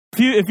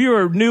If you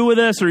are new with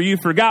us or you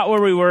forgot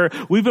where we were,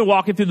 we've been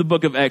walking through the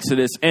book of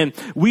Exodus, and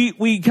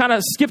we kind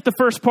of skipped the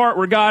first part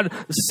where God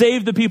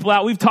saved the people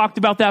out. We've talked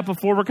about that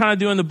before. We're kind of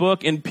doing the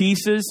book in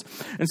pieces.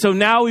 And so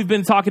now we've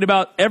been talking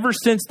about ever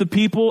since the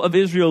people of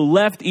Israel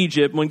left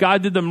Egypt, when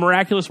God did the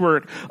miraculous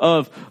work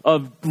of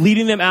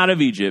leading them out of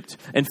Egypt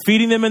and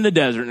feeding them in the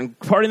desert and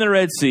parting the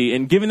Red Sea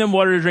and giving them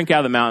water to drink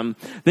out of the mountain.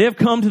 They have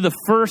come to the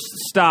first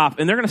stop,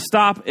 and they're going to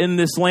stop in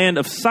this land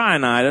of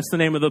Sinai. That's the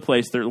name of the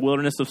place, the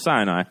wilderness of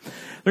Sinai.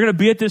 They're going to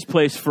be at this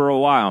place for a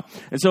while.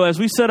 And so as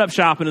we set up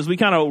shop and as we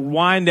kind of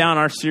wind down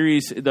our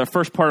series, the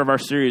first part of our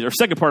series, or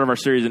second part of our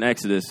series in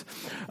Exodus,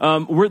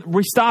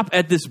 we stop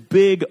at this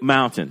big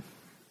mountain.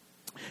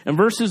 And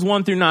verses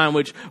 1 through 9,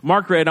 which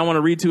Mark read, I want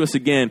to read to us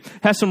again,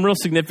 has some real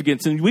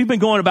significance. And we've been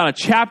going about a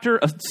chapter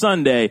a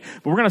Sunday,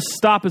 but we're going to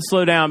stop and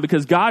slow down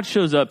because God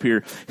shows up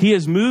here. He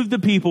has moved the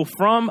people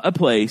from a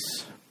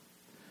place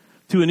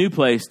to a new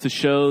place to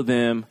show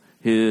them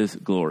his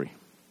glory.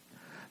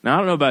 Now, I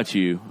don't know about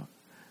you.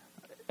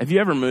 Have you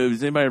ever moved?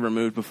 Has anybody ever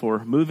moved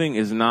before? Moving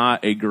is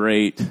not a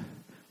great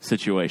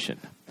situation.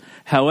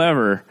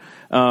 However,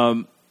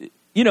 I'm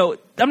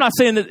not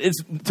saying that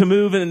it's to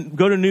move and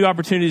go to new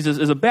opportunities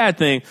is a bad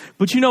thing,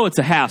 but it's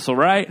a hassle,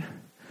 right?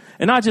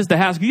 And not just the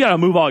hassle, you got to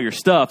move all your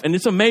stuff. And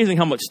it's amazing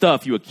how much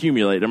stuff you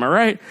accumulate. Am I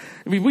right?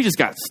 I mean, we just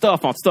got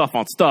stuff on stuff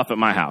on stuff at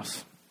my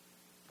house.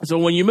 So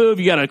when you move,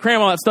 you got to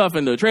cram all that stuff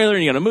into a trailer,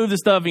 and you got to move the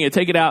stuff, and you got to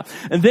take it out,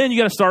 and then you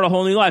got to start a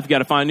whole new life. You got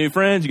to find new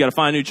friends, you got to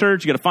find a new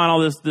church, you got to find all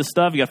this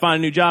stuff, you got to find a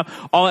new job.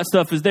 All that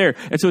stuff is there,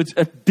 and so it's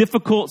a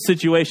difficult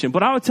situation.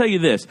 But I would tell you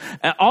this: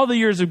 all the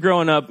years of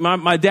growing up,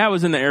 my dad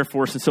was in the Air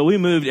Force, and so we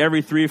moved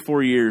every 3 or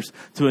 4 years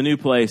to a new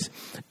place.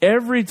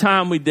 Every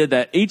time we did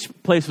that, each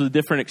place was a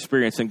different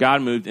experience, and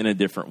God moved in a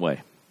different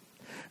way.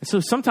 So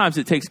sometimes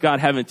it takes God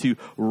having to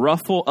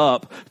ruffle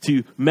up,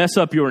 to mess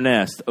up your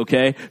nest,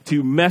 okay?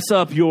 To mess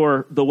up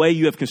the way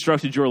you have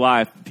constructed your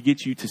life to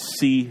get you to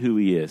see who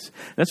he is.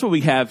 That's what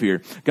we have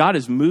here. God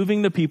is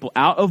moving the people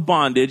out of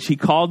bondage. He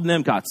called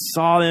them. God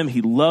saw them.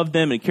 He loved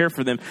them and cared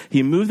for them.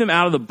 He moved them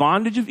out of the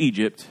bondage of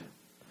Egypt.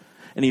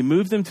 And he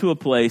moved them to a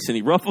place, and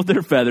he ruffled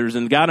their feathers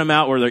and got them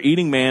out where they're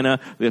eating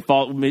manna,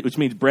 which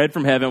means bread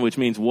from heaven, which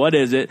means what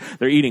is it?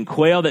 They're eating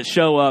quail that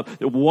show up.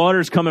 The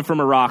water's coming from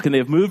a rock, and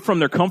they've moved from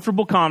their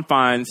comfortable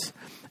confines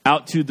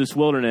out to this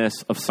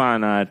wilderness of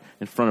Sinai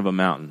in front of a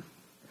mountain.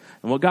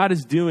 And what God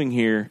is doing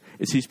here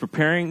is he's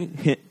preparing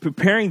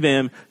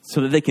them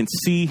so that they can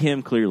see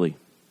him clearly.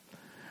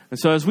 And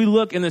so as we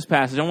look in this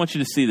passage, I want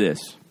you to see this.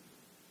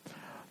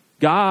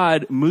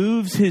 God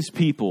moves his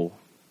people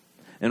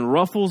and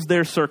ruffles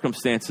their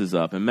circumstances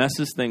up and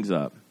messes things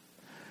up,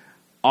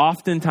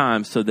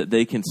 oftentimes so that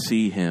they can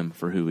see him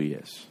for who he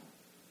is.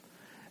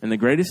 And the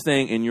greatest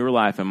thing in your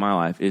life and my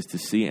life is to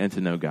see and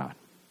to know God.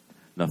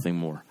 Nothing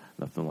more,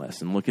 nothing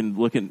less. And look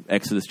in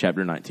Exodus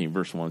chapter 19,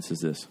 verse 1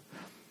 says this.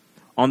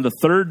 On the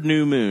third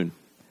new moon,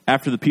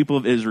 after the people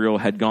of Israel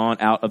had gone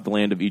out of the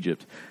land of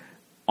Egypt,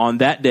 on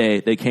that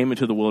day, they came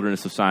into the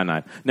wilderness of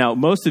Sinai. Now,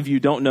 most of you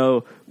don't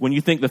know, when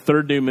you think the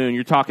third new moon,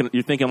 you're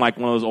thinking like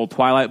one of those old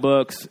Twilight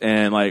books,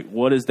 and like,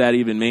 what does that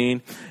even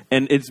mean?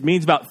 And it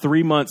means about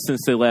 3 months since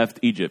they left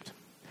Egypt.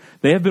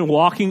 They have been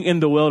walking in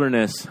the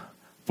wilderness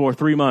for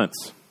 3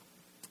 months.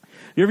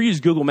 You ever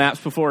used Google Maps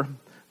before?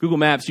 Google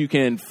Maps, you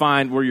can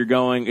find where you're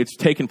going. It's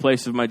taken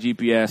place of my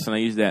GPS, and I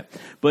use that.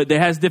 But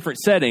it has different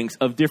settings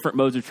of different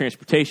modes of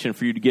transportation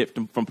for you to get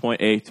from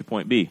point A to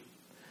point B.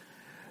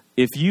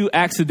 If you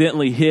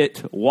accidentally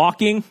hit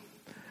walking,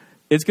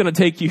 it's going to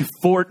take you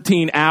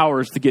 14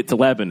 hours to get to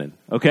Lebanon,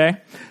 okay?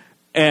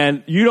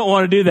 And you don't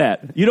want to do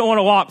that. You don't want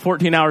to walk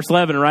 14 hours to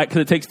Lebanon, right?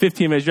 Because it takes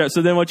 15 minutes drive.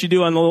 So then what you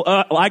do on the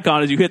little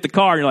icon is you hit the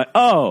car, and you're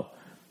like,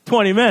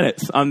 20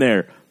 minutes, I'm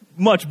there.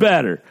 Much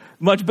better.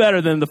 Much better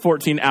than the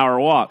 14-hour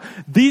walk.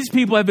 These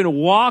people have been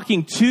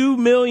walking. 2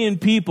 million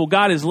people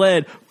God has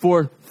led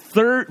for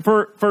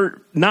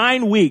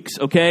 9 weeks,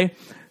 okay?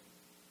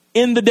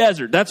 In the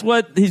desert. That's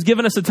what he's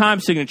given us a time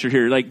signature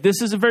here. Like,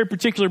 this is a very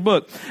particular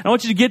book. I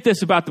want you to get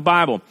this about the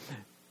Bible.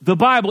 The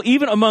Bible,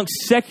 even amongst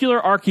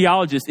secular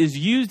archaeologists, is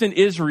used in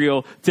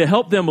Israel to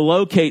help them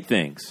locate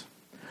things.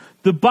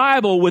 The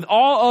Bible, with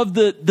all of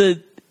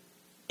the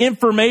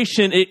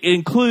information it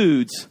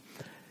includes,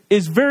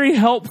 is very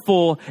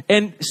helpful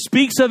and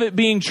speaks of it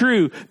being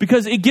true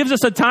because it gives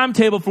us a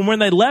timetable from when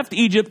they left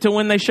Egypt to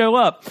when they show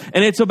up.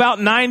 And it's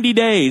about 90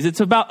 days.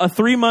 It's about a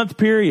 3-month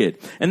period.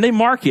 And they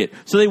mark it.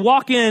 So they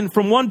walk in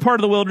from one part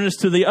of the wilderness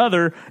to the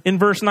other in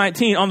verse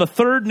 19. On the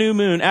third new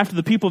moon, after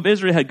the people of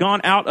Israel had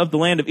gone out of the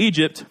land of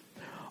Egypt,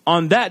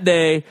 on that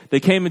day, they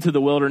came into the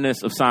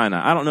wilderness of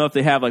Sinai. I don't know if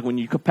they have, like when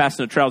you pass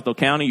into Trousdale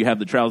County, you have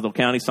the Trousdale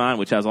County sign,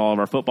 which has all of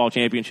our football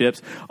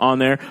championships on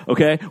there,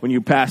 okay, when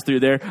you pass through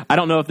there. I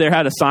don't know if they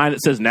had a sign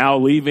that says, now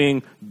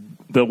leaving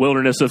the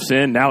wilderness of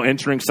sin, now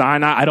entering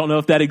Sinai. I don't know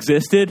if that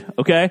existed,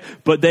 okay,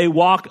 but they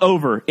walk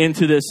over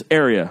into this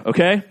area,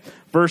 okay.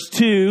 Verse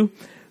 2,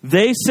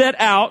 they set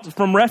out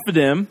from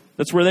Rephidim,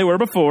 that's where they were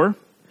before,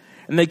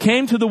 and they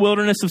came to the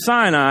wilderness of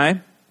Sinai,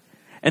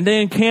 and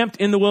they encamped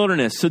in the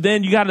wilderness. So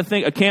then you got to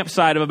think a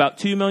campsite of about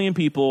 2 million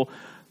people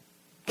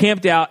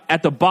camped out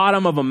at the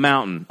bottom of a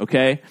mountain,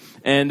 okay?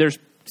 And there's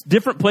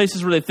different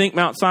places where they think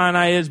Mount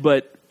Sinai is,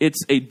 but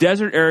it's a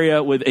desert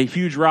area with a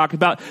huge rock.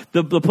 About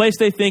the place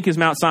they think is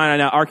Mount Sinai.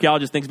 Now,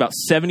 archaeologists think about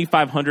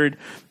 7,500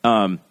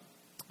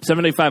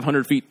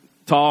 feet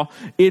tall.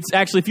 It's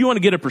actually, if you want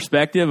to get a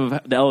perspective of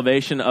the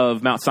elevation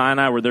of Mount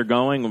Sinai, where they're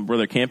going, where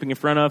they're camping in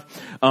front of,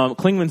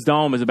 Klingman's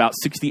Dome is about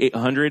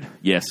 6,800.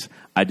 Yes,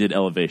 I did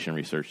elevation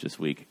research this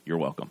week. You're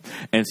welcome.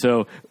 And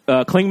so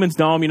Klingman's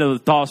Dome,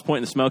 the tallest point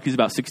in the Smokies is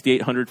about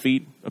 6,800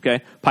 feet.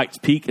 Okay, Pikes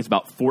Peak is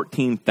about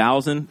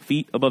 14,000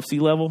 feet above sea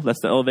level.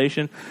 That's the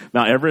elevation.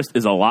 Mount Everest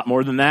is a lot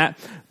more than that.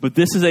 But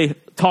this is a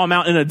tall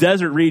mountain in a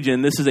desert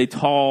region. This is a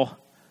tall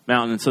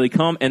mountain. And so they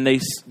come and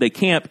they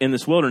camp in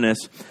this wilderness.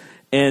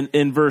 And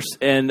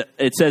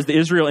it says the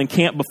Israel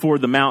encamped before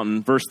the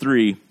mountain, verse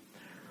 3.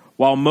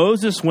 While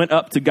Moses went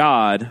up to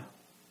God,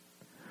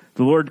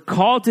 the Lord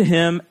called to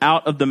him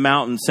out of the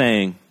mountain,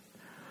 saying,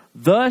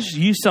 "Thus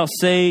you shall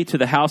say to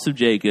the house of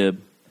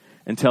Jacob,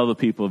 and tell the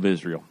people of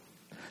Israel."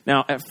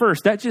 Now, at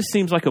first, that just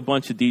seems like a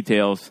bunch of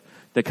details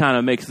that kind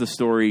of makes the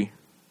story,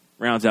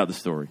 rounds out the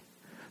story.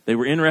 They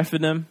were in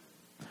Rephidim.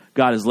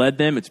 God has led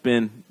them. It's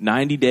been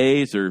 90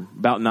 days or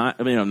about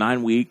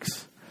 9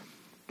 weeks.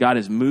 God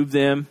has moved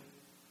them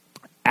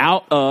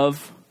out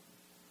of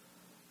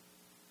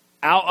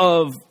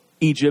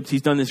Egypt.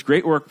 He's done this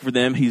great work for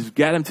them. He's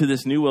got them to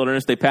this new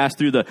wilderness. They pass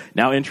through the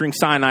now entering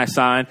Sinai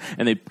sign,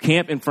 and they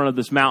camp in front of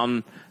this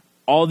mountain.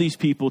 All these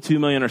people, 2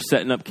 million, are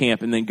setting up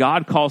camp. And then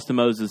God calls to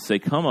Moses to say,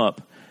 "Come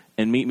up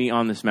and meet me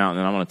on this mountain,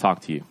 and I want to talk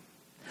to you."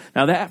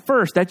 Now, that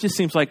just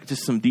seems like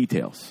just some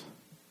details.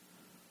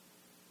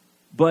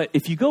 But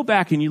if you go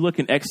back and you look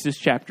in Exodus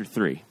chapter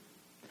 3,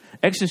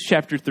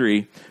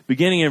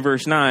 beginning in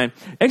verse 9.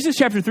 Exodus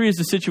chapter 3 is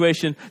the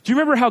situation. Do you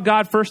remember how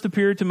God first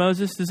appeared to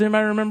Moses? Does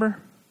anybody remember?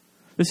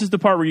 This is the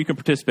part where you can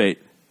participate.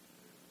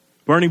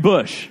 Burning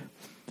bush.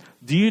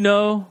 Do you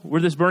know where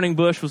this burning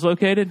bush was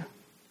located?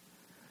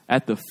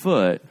 At the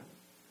foot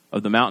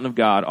of the mountain of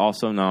God,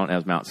 also known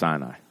as Mount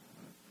Sinai.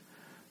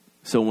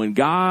 So when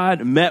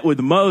God met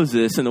with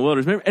Moses in the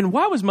wilderness, and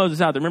why was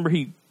Moses out there? Remember,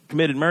 he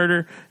committed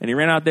murder, and he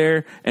ran out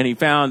there, and he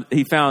found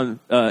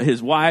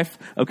his wife,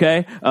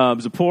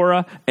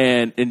 Zipporah,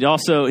 and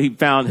also he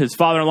found his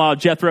father-in-law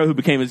Jethro, who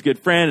became his good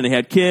friend, and they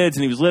had kids,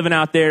 and he was living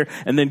out there.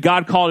 And then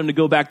God called him to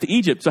go back to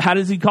Egypt. So how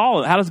does he call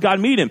him? How does God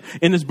meet him?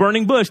 In this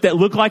burning bush that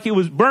looked like it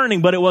was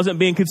burning, but it wasn't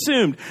being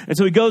consumed. And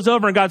so he goes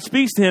over, and God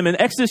speaks to him in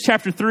Exodus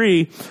chapter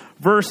 3,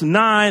 verse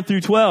 9 through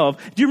 12.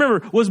 Do you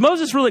remember? Was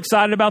Moses really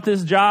excited about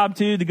this job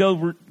too, to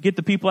go get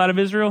the people out of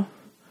Israel?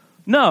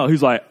 No,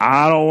 he's like,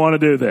 I don't want to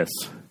do this.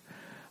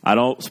 I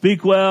don't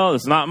speak well.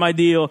 It's not my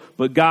deal.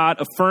 But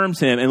God affirms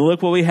him. And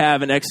look what we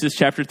have in Exodus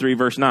chapter 3,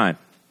 verse 9.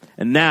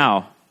 And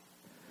now,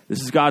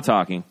 this is God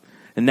talking.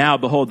 And now,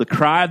 behold, the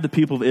cry of the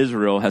people of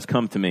Israel has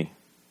come to me.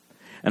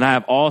 And I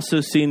have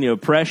also seen the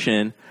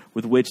oppression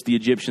with which the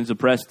Egyptians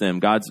oppressed them.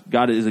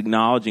 God is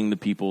acknowledging the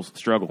people's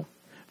struggle.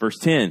 Verse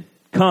 10,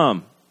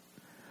 come,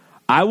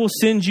 I will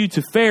send you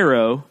to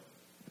Pharaoh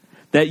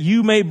that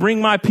you may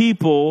bring my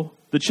people,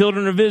 the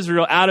children of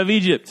Israel, out of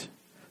Egypt.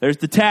 There's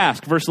the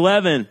task. Verse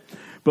 11,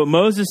 but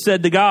Moses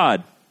said to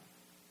God,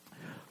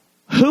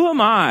 who am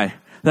I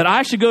that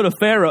I should go to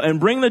Pharaoh and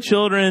bring the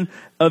children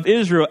of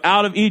Israel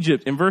out of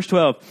Egypt? In verse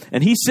 12,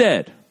 and he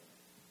said,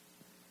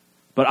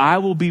 but I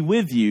will be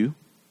with you,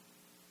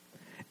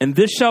 and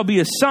this shall be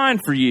a sign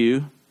for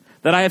you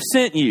that I have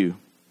sent you.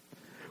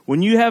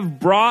 When you have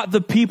brought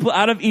the people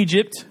out of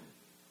Egypt,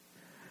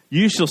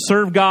 you shall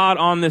serve God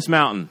on this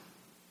mountain.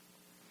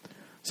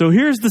 So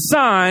here's the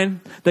sign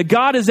that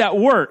God is at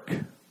work.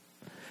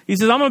 He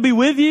says, I'm going to be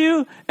with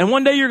you, and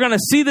one day you're going to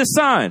see this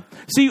sign.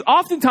 See,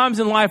 oftentimes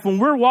in life, when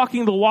we're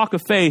walking the walk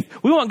of faith,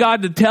 we want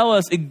God to tell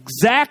us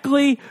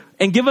exactly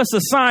and give us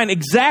a sign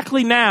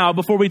exactly now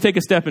before we take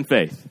a step in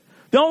faith.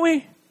 Don't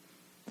we?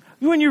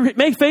 When you're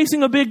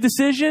facing a big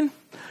decision,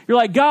 you're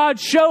like, God,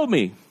 show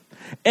me.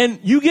 And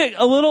you get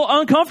a little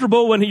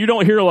uncomfortable when you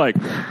don't hear like,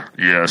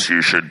 yes,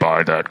 you should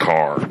buy that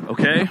car.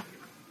 Okay?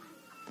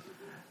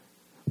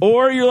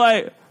 Or you're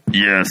like,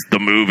 yes, the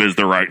move is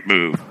the right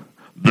move.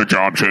 The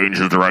job change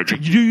is the right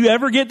change. Do you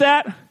ever get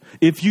that?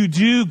 If you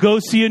do, go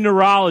see a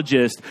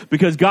neurologist,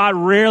 because God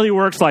rarely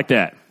works like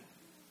that.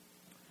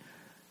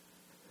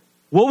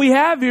 What we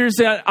have here is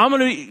that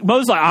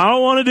Moses like, I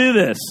don't want to do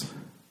this.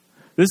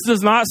 This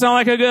does not sound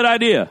like a good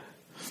idea.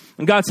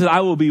 And God says,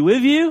 I will be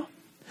with you.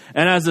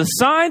 And as a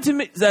sign to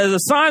me, as a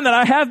sign that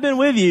I have been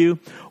with you,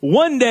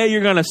 one day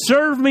you're going to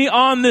serve me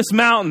on this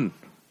mountain.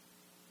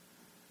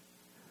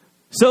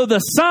 So the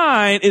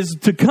sign is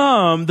to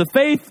come. The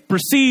faith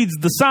precedes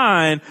the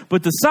sign,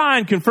 but the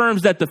sign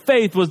confirms that the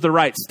faith was the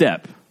right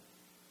step.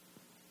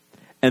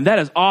 And that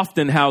is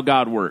often how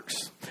God works.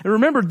 And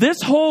remember,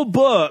 this whole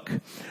book,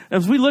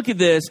 as we look at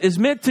this, is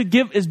meant to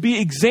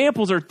be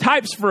examples or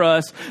types for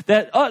us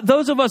that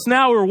those of us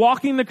now who are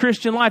walking the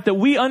Christian life, that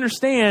we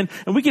understand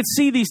and we can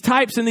see these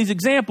types and these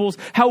examples,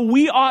 how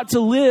we ought to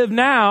live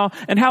now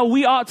and how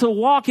we ought to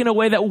walk in a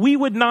way that we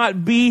would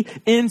not be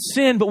in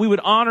sin, but we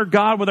would honor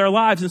God with our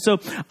lives. And so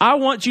I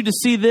want you to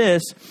see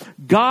this.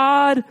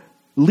 God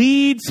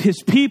leads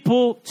his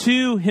people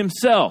to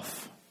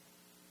himself.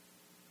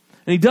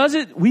 And he does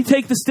it, we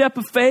take the step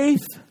of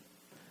faith,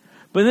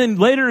 but then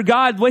later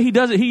God, the way he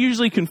does it, he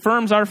usually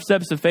confirms our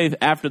steps of faith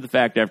after the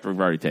fact, after we've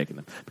already taken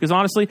them. Because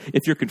honestly,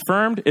 if you're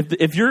confirmed,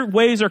 if your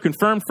ways are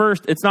confirmed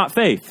first, it's not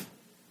faith.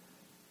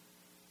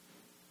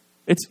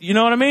 It's, you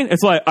know what I mean?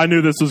 It's like, I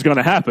knew this was going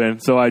to happen,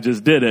 so I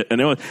just did it.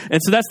 And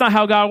so that's not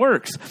how God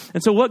works.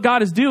 And so what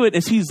God is doing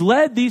is he's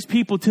led these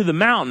people to the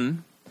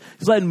mountain.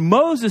 He's led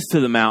Moses to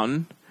the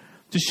mountain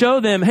to show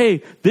them,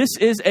 hey, this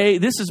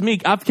is me.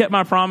 I've kept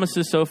my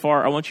promises so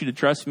far. I want you to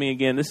trust me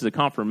again. This is a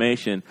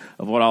confirmation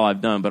of what all I've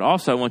done. But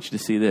also I want you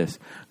to see this.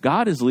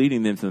 God is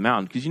leading them to the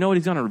mountain. Because you know what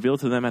he's going to reveal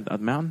to them at the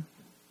mountain?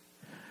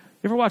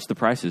 You ever watch The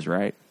Price is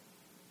Right?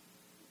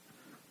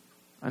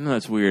 I know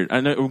that's weird. I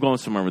know we're going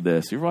somewhere with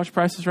this. You ever watch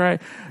Price is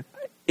Right?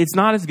 It's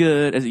not as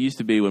good as it used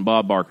to be when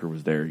Bob Barker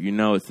was there. You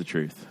know it's the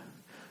truth.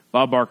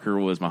 Bob Barker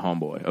was my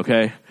homeboy,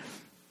 okay?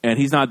 And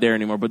he's not there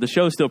anymore, but the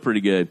show's still pretty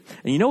good.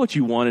 And you know what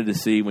you wanted to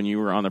see when you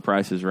were on The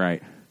Price is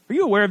Right? Are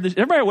you aware of this?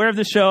 Everybody aware of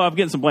this show? I'm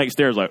getting some blank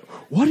stares like,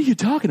 what are you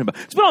talking about?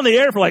 It's been on the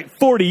air for like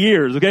 40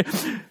 years, okay?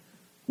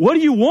 What do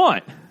you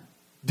want?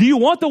 Do you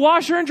want the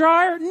washer and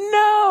dryer?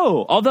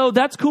 No. Although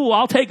that's cool.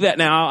 I'll take that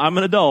now. I'm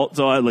an adult,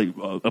 so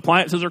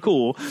appliances are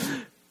cool.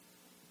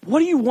 What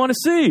do you want to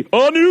see?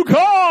 A new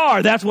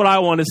car. That's what I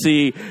want to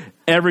see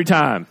every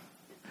time.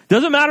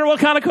 Doesn't matter what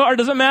kind of car.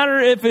 Doesn't matter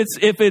if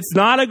it's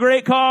not a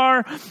great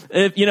car.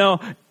 If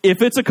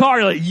it's a car,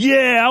 you're like,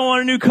 yeah, I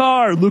want a new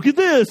car. Look at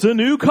this, a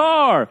new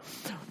car.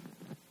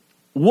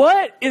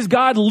 What is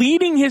God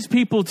leading his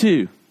people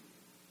to?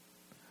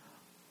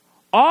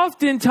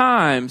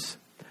 Oftentimes,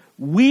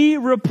 we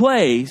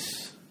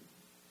replace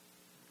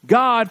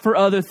God for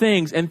other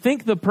things and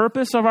think the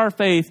purpose of our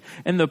faith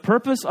and the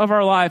purpose of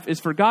our life is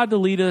for God to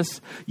lead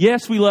us.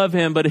 Yes, we love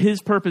him, but his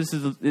purpose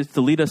is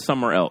to lead us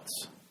somewhere else,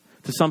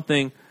 to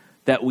something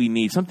that we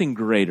need, something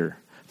greater.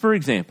 For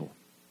example,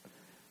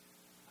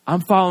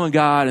 I'm following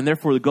God, and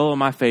therefore the goal of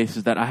my faith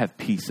is that I have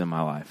peace in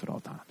my life at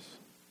all times.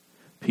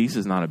 Peace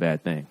is not a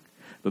bad thing,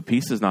 but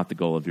peace is not the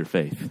goal of your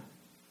faith.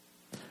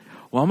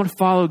 Well, I'm going to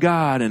follow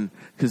God, and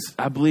because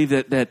I believe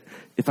that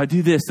if I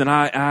do this, then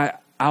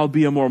I'll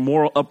be a more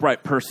moral,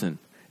 upright person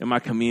in my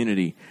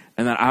community,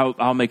 and that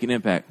I'll make an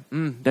impact.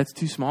 That's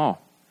too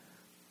small.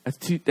 That's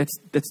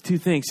two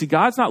things. See,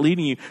 God's not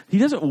leading you. He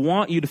doesn't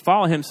want you to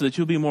follow him so that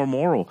you'll be more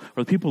moral,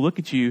 or people look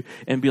at you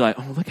and be like,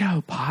 oh, look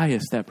how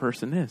pious that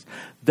person is.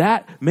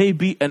 That may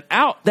be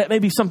that may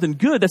be something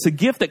good. That's a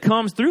gift that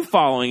comes through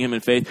following him in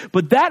faith,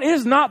 but that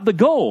is not the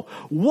goal.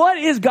 What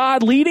is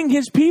God leading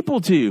his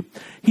people to?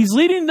 He's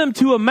leading them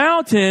to a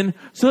mountain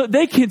so that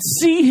they can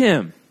see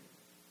him.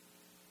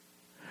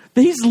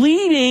 He's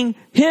leading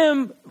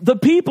the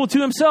people to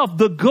himself.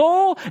 The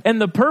goal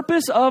and the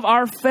purpose of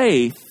our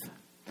faith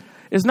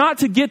is not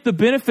to get the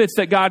benefits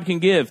that God can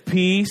give,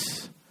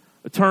 peace,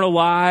 eternal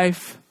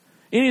life,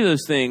 any of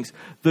those things.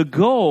 The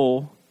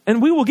goal, and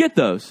we will get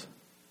those,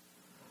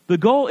 the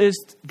goal is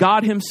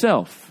God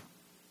himself.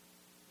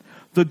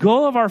 The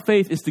goal of our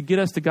faith is to get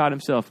us to God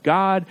himself.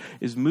 God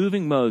is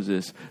moving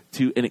Moses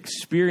to an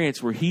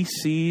experience where he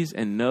sees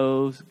and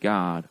knows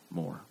God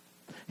more.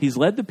 He's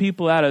led the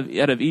people out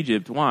of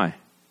Egypt. Why?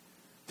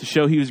 To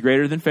show he was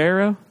greater than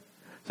Pharaoh?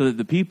 So that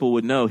the people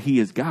would know he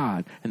is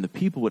God and the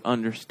people would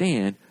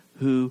understand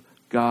who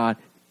God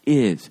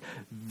is.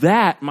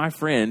 That, my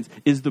friends,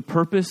 is the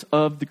purpose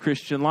of the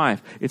Christian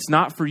life. It's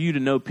not for you to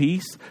know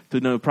peace,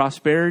 to know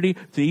prosperity,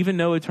 to even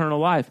know eternal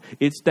life.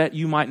 It's that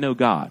you might know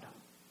God.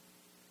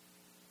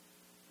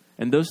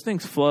 And those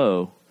things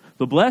flow.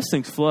 The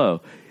blessings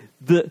flow.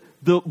 The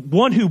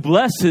one who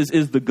blesses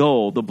is the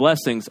goal. The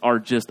blessings are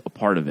just a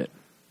part of it.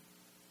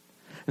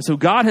 And so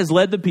God has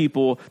led the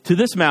people to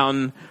this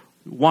mountain.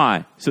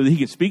 Why? So that he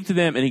could speak to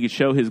them and he could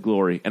show his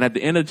glory. And at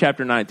the end of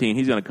chapter 19,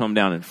 he's going to come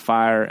down in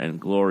fire and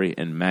glory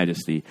and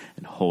majesty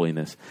and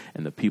holiness.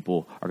 And the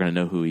people are going to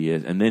know who he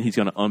is. And then he's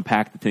going to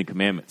unpack the 10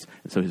 Commandments.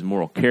 And so his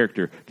moral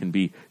character can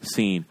be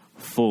seen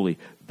fully.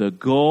 The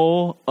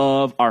goal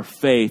of our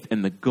faith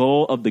and the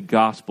goal of the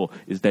gospel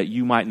is that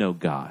you might know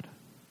God.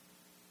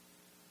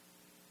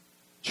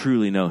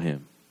 Truly know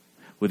him.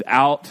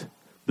 Without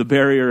the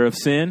barrier of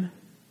sin.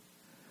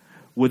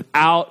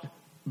 Without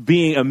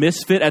being a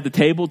misfit at the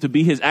table, to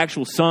be his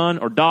actual son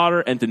or daughter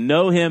and to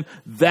know him.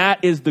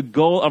 That is the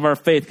goal of our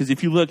faith. Because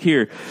if you look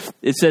here,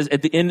 it says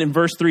at the end in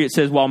verse 3, it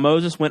says, while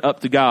Moses went up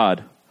to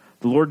God,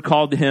 the Lord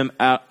called to him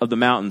out of the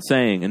mountain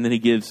saying, and then he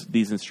gives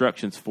these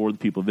instructions for the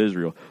people of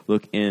Israel.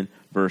 Look in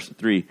verse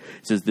 3. It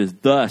says this,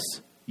 thus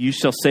you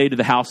shall say to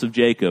the house of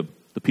Jacob,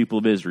 the people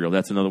of Israel.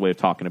 That's another way of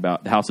talking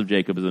about, the house of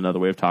Jacob is another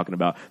way of talking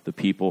about the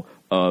people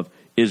of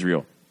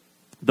Israel.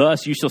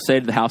 Thus you shall say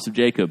to the house of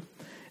Jacob,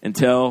 and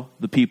tell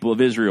the people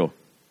of Israel,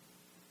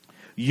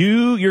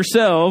 you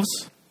yourselves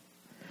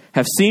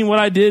have seen what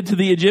I did to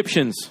the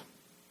Egyptians,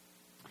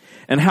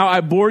 and how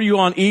I bore you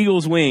on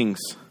eagle's wings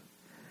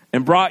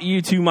and brought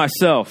you to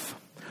myself.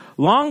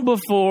 Long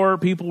before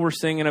people were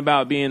singing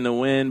about being the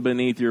wind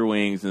beneath your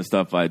wings and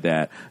stuff like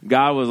that,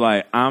 God was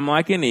like, I'm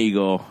like an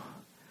eagle,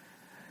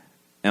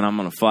 and I'm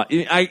going to fly.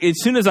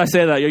 As soon as I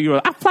say that, you're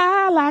like, I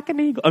fly like an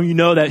eagle. You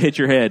know that hit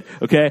your head,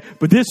 okay?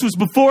 But this was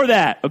before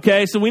that,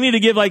 okay? So we need to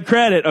give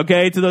credit,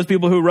 okay, to those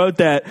people who wrote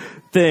that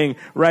thing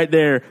right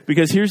there.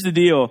 Because here's the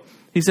deal.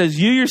 He says,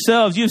 you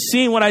yourselves, you've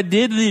seen what I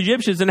did to the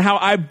Egyptians and how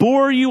I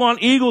bore you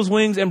on eagle's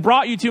wings and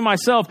brought you to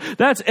myself.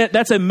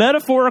 That's a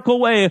metaphorical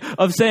way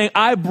of saying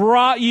I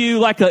brought you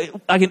like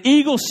an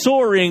eagle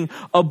soaring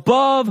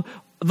above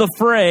the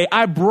fray.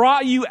 I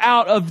brought you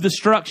out of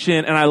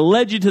destruction and I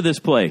led you to this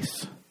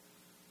place.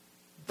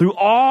 Through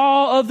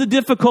all of the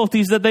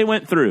difficulties that they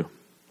went through.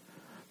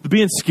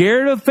 Being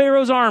scared of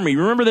Pharaoh's army.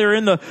 Remember, they're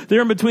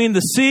in between the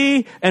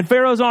sea and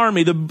Pharaoh's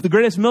army, the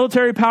greatest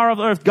military power of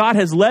the earth. God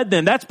has led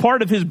them. That's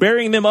part of his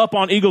bearing them up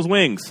on eagle's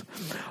wings.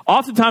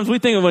 Oftentimes we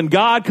think of when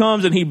God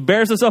comes and he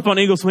bears us up on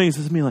eagle's wings,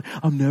 it's me like,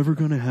 I'm never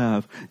going to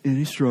have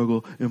any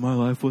struggle in my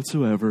life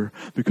whatsoever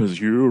because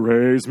you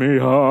raise me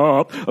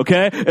up.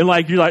 Okay? And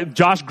you're like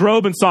Josh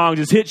Groban song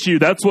just hits you.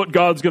 That's what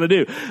God's going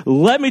to do.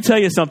 Let me tell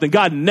you something.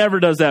 God never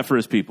does that for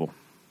his people.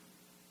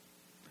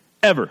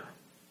 Ever.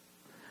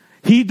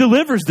 He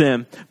delivers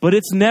them, but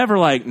it's never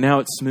like, now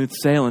it's smooth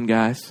sailing,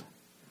 guys.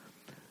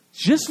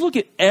 Just look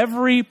at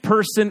every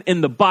person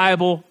in the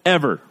Bible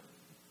ever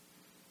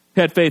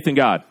who had faith in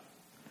God.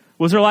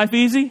 Was their life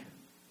easy?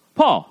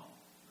 Paul.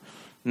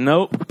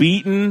 Nope.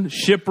 Beaten,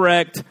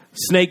 shipwrecked,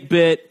 snake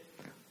bit.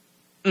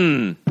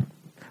 But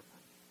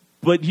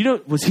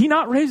was he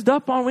not raised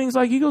up on wings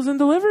like eagles and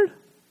delivered?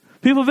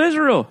 People of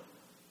Israel.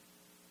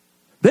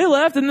 They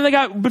left, and then they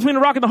got between a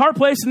rock and the hard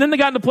place, and then they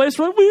got in a place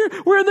where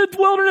we're in the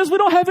wilderness. We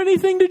don't have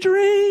anything to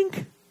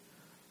drink.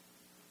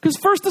 Because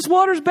first this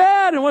water's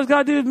bad, and what does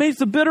God do? It makes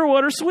the bitter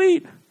water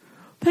sweet.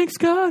 Thanks,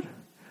 God.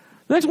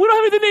 Next, we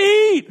don't have anything to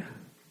eat.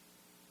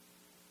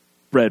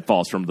 Bread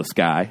falls from the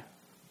sky.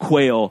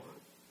 Quail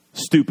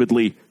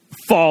stupidly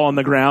fall on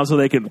the ground so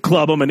they can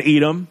club them and eat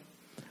them.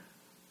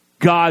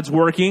 God's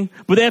working.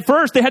 But at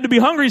first, they had to be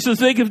hungry so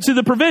they could see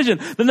the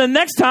provision. Then the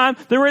next time,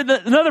 they were in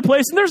another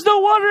place, and there's no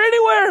water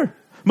anywhere.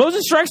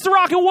 Moses strikes the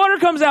rock and water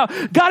comes out.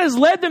 God has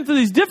led them through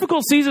these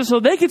difficult seasons so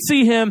they could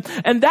see him.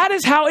 And that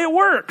is how it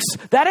works.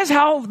 That is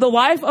how the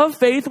life of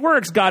faith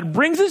works. God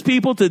brings his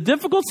people to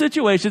difficult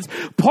situations.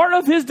 Part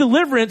of his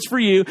deliverance for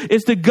you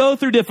is to go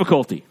through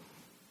difficulty.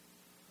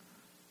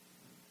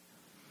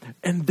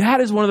 And that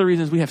is one of the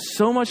reasons we have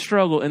so much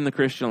struggle in the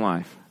Christian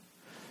life.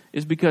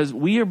 Is because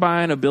we are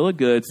buying a bill of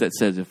goods that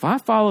says, if I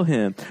follow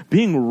him,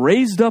 being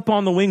raised up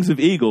on the wings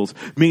of eagles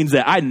means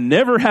that I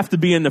never have to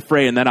be in the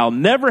fray and that I'll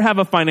never have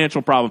a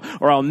financial problem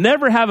or I'll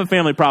never have a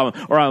family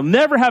problem or I'll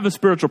never have a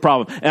spiritual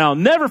problem and I'll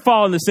never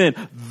fall into sin.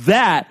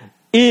 That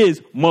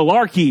is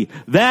malarkey.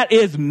 That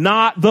is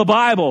not the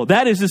Bible.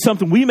 That is just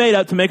something we made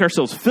up to make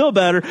ourselves feel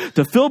better,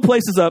 to fill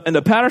places up, and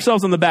to pat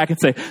ourselves on the back and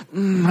say,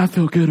 I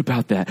feel good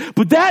about that.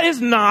 But that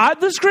is not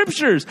the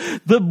scriptures.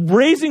 The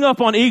raising up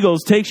on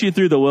eagles takes you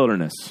through the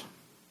wilderness.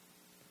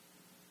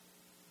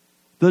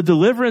 The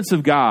deliverance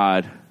of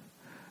God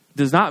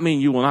does not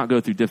mean you will not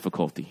go through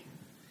difficulty.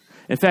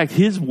 In fact,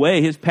 his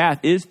way, his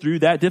path is through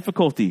that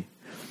difficulty.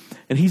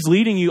 And he's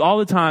leading you all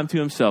the time to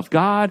himself.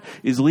 God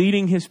is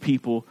leading his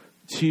people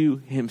to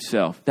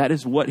himself. That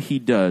is what he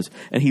does.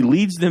 And he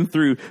leads them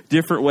through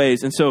different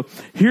ways. And so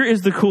here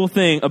is the cool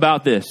thing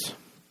about this.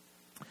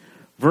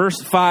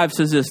 Verse 5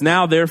 says this,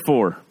 now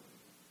therefore,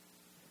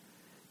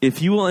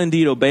 if you will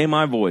indeed obey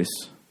my voice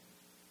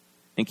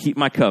and keep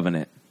my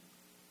covenant,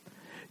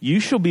 you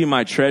shall be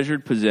my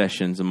treasured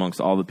possessions amongst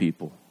all the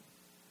people.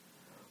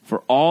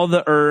 For all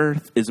the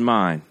earth is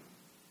mine.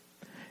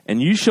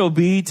 And you shall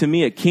be to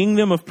me a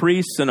kingdom of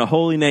priests and a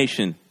holy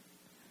nation.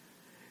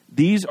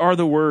 These are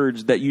the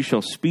words that you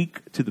shall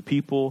speak to the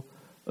people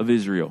of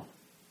Israel.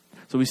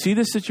 So we see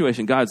this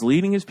situation. God's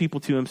leading his people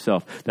to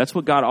himself. That's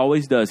what God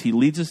always does. He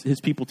leads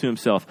his people to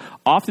himself.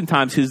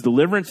 Oftentimes his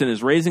deliverance and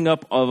his raising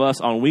up of us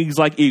on wings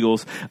like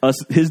eagles,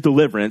 his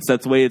deliverance,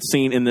 that's the way it's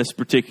seen in this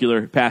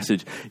particular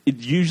passage.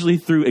 It's usually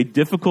through a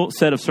difficult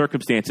set of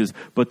circumstances,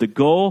 but the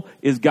goal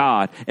is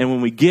God. And when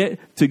we get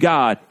to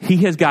God, he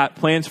has got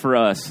plans for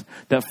us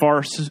that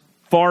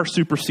far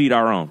supersede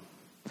our own.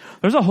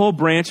 There's a whole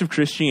branch of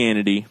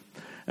Christianity,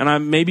 and I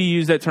maybe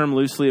use that term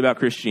loosely about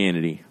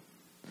Christianity,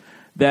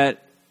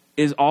 that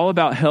is all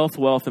about health,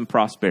 wealth, and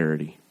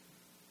prosperity.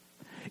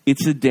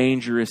 It's a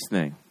dangerous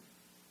thing.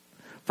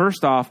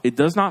 First off, it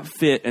does not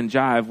fit and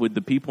jive with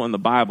the people in the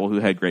Bible who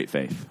had great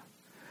faith.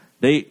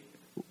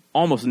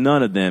 Almost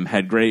none of them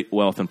had great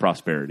wealth and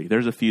prosperity.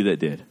 There's a few that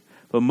did,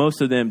 but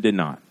most of them did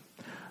not.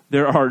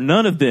 There are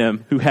none of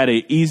them who had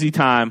an easy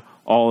time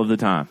all of the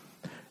time.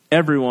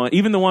 everyone,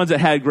 even the ones that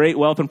had great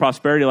wealth and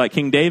prosperity like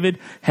King David,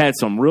 had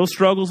some real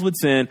struggles with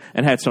sin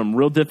and had some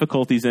real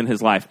difficulties in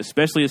his life,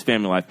 especially his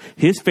family life.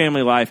 His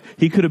family life,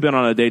 he could have been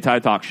on a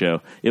daytime talk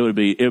show. People would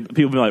be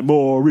like,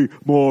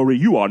 Maury,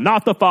 you are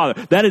not the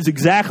father. That is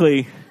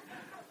exactly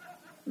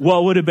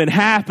what would have been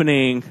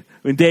happening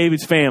in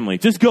David's family.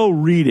 Just go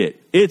read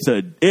it. It's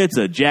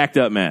a jacked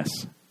up mess.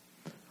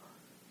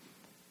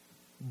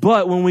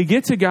 But when we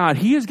get to God,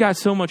 he has got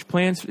so much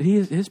plans.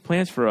 His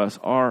plans for us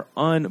are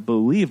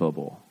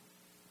unbelievable.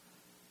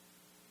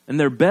 And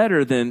they're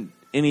better than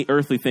any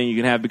earthly thing you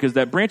can have, because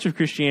that branch of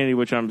Christianity,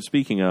 which I'm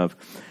speaking of,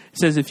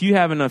 says if you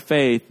have enough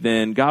faith,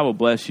 then God will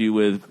bless you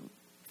with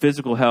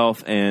physical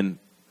health and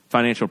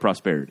financial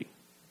prosperity.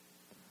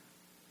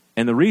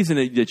 And the reason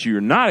that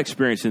you're not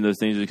experiencing those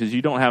things is because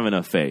you don't have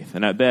enough faith.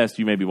 And at best,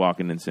 you may be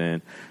walking in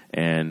sin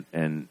and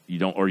you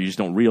don't, or you just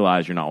don't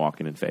realize you're not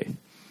walking in faith.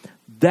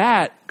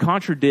 That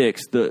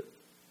contradicts the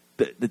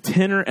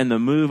tenor and the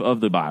move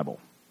of the Bible.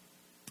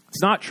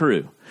 It's not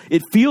true.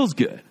 It feels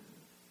good.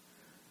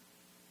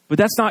 But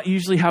that's not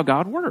usually how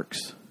God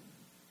works.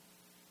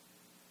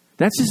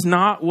 That's just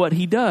not what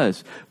he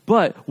does.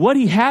 But what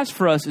he has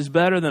for us is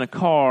better than a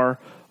car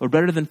or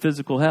better than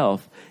physical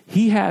health.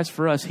 He has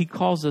for us, he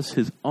calls us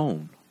his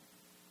own.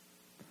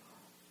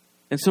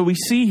 And so we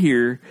see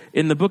here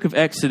in the book of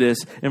Exodus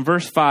in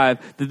verse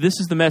 5 that this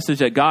is the message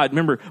that God,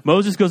 remember,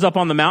 Moses goes up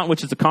on the mountain,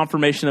 which is a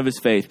confirmation of his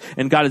faith.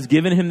 And God has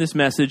given him this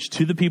message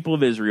to the people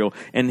of Israel.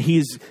 And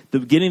he's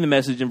getting the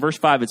message in verse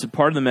 5. It's a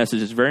part of the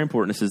message. It's very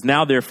important. It says,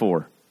 now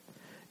therefore,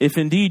 if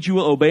indeed you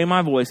will obey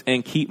my voice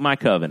and keep my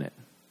covenant.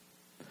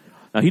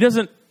 Now he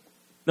doesn't,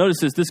 notice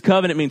this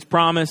covenant means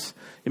promise.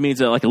 It means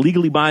like a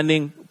legally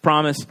binding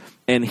promise.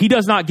 And he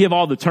does not give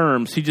all the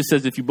terms. He just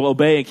says if you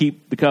obey and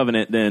keep the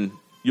covenant, then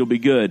you'll be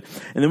good.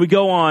 And then we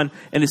go on,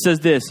 and it says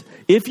this,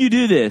 if you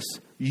do this,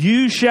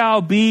 you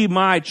shall be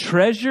my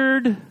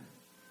treasured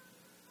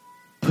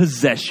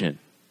possession.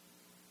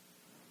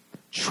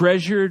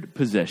 Treasured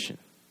possession.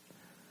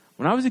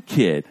 When I was a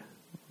kid,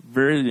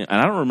 and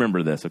I don't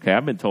remember this, okay?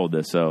 I've been told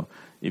this, so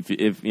if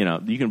you know,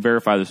 you can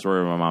verify the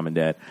story with my mom and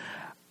dad.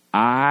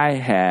 I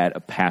had a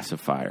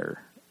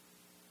pacifier.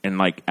 And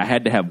like, I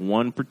had to have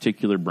one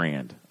particular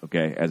brand,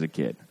 okay, as a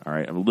kid, all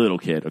right? I'm a little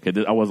kid, okay?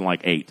 I wasn't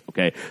like 8,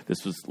 okay?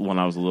 This was when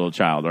I was a little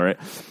child, all right?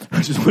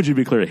 I just want you to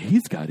be clear.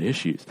 He's got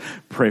issues.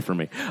 Pray for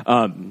me.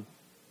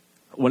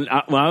 When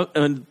I was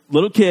a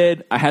little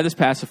kid, I had this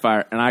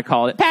pacifier, and I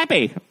called it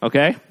Pappy,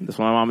 okay? That's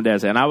what my mom and dad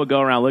said. And I would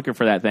go around looking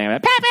for that thing.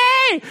 I'd be like,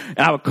 Pappy! And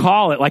I would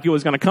call it like it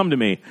was going to come to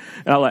me.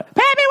 And I was like,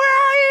 Pappy, where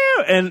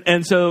are you?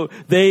 And so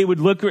they would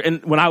look,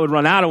 and when I would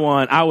run out of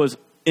one, I was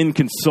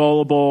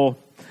inconsolable.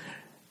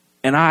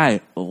 And I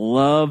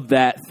love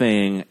that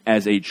thing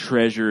as a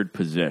treasured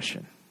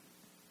possession.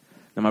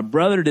 Now, my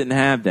brother didn't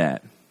have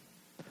that.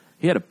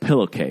 He had a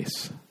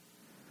pillowcase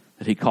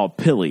that he called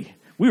Pilly.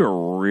 We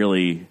were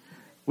really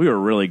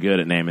good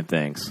at naming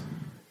things.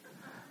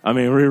 I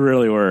mean, we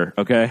really were,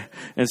 okay?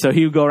 And so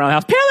he would go around the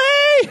house, Pilly!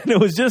 And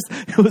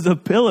it was a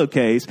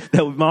pillowcase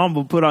that mom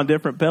would put on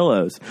different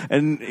pillows.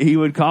 And he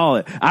would call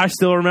it. I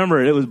still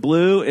remember it. It was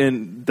blue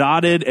and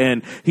dotted,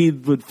 and he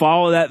would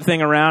follow that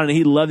thing around, and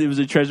he loved it. It was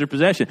a treasured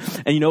possession.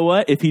 And you know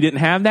what? If he didn't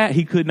have that,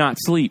 he could not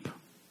sleep.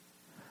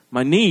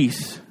 My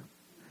niece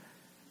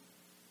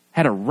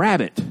had a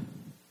rabbit.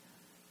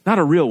 Not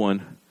a real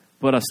one,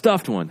 but a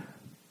stuffed one.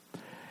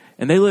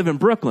 And they live in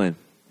Brooklyn.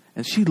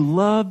 And she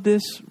loved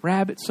this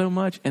rabbit so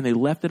much, and they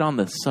left it on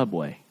the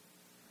subway.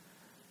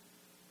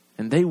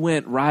 And they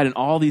went riding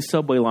all these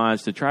subway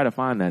lines to try to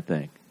find that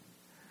thing.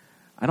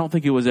 I don't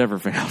think it was ever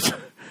found.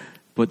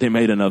 But they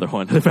made another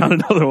one. They found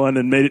another one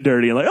and made it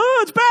dirty. And like, oh,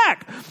 it's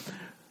back.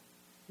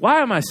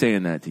 Why am I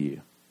saying that to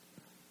you?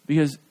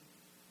 Because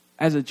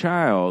as a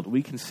child,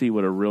 we can see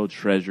what a real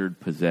treasured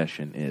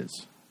possession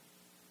is.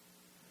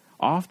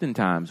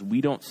 Oftentimes,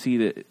 we don't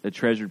see a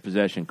treasured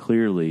possession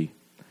clearly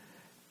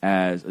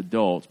as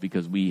adults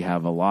because we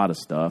have a lot of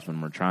stuff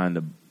and we're trying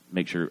to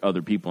make sure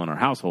other people in our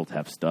household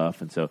have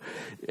stuff. And so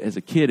as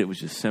a kid, it was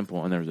just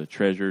simple, and there was a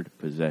treasured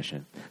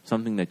possession,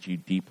 something that you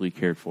deeply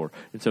cared for.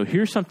 And so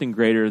here's something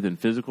greater than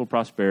physical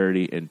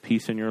prosperity and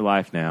peace in your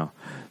life now.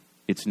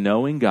 It's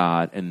knowing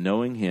God and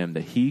knowing him,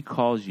 that he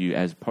calls you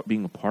as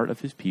being a part of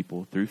his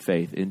people through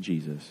faith in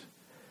Jesus,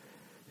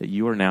 that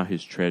you are now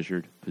his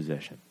treasured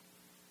possession.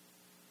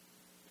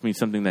 It means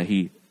something that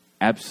he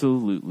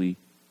absolutely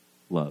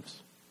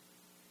loves.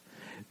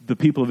 The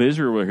people of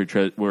Israel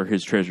were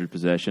his treasured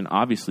possession,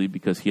 obviously,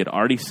 because he had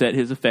already set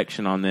his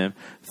affection on them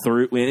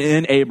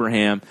in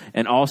Abraham.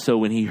 And also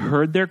when he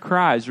heard their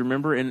cries,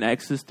 remember in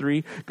Exodus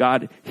 3,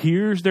 God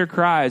hears their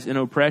cries in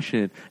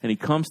oppression and he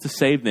comes to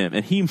save them.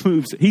 And he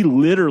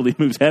literally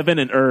moves heaven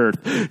and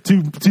earth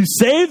to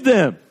save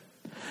them.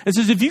 And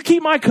says, if you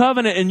keep my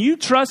covenant and you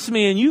trust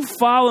me and you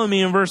follow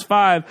me in verse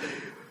 5,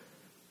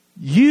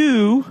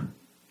 you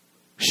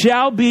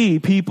shall be,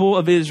 people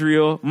of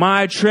Israel,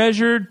 my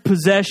treasured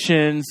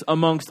possessions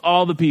amongst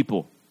all the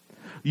people.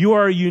 You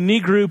are a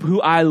unique group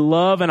who I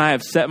love, and I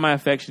have set my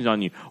affections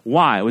on you.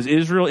 Why? Was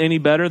Israel any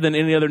better than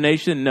any other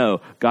nation?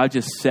 No. God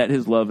just set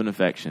his love and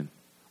affection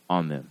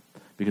on them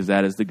because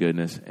that is the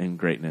goodness and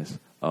greatness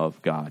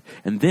of God.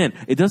 And then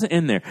it doesn't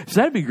end there.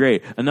 So that'd be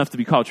great enough to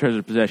be called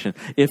treasured possession.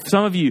 If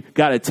some of you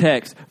got a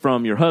text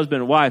from your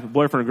husband, wife,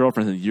 boyfriend, or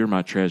girlfriend and said, you're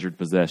my treasured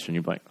possession,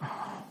 you'd be like,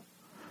 oh,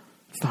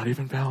 it's not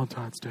even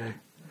Valentine's Day.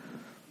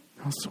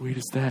 How sweet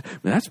is that?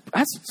 Man,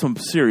 that's some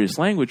serious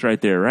language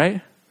right there,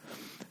 right?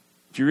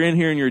 If you're in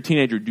here and you're a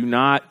teenager, do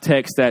not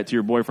text that to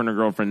your boyfriend or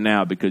girlfriend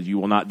now because you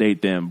will not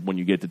date them when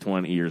you get to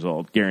 20 years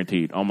old.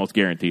 Guaranteed. Almost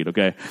guaranteed,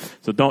 okay?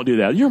 So don't do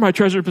that. You're my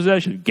treasured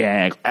possession.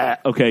 Gag.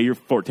 Okay, you're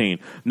 14.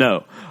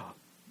 No.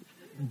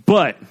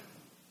 But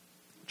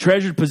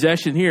treasured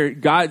possession here,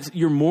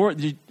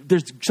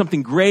 there's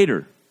something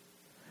greater.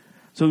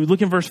 So we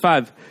look in verse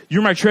 5.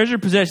 You're my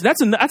treasured possession.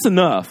 That's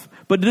enough.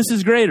 But this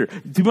is greater.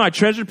 To be my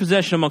treasured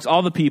possession amongst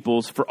all the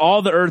peoples, for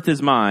all the earth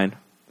is mine.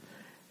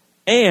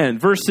 And,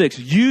 verse 6,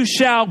 you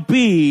shall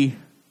be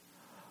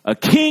a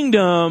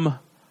kingdom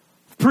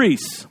of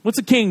priests. What's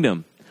a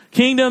kingdom?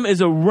 Kingdom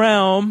is a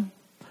realm,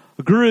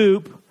 a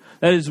group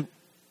that is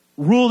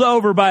ruled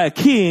over by a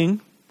king.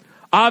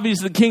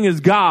 Obviously, the king is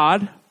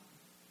God.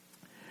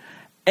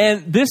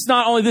 And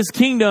not only this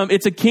kingdom,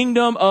 it's a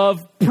kingdom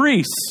of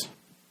priests.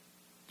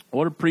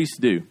 What do priests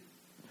do?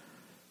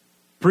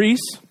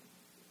 Priests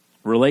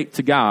relate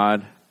to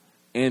God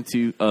and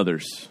to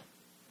others.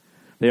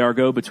 They are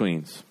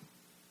go-betweens.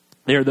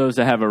 They are those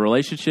that have a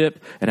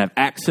relationship and have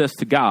access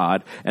to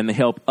God, and they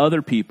help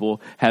other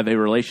people have a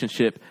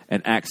relationship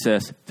and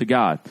access to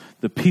God.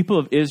 The people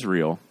of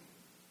Israel,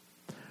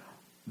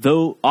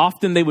 though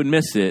often they would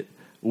miss it,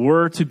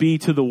 were to be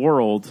to the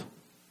world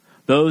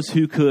those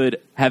who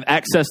could have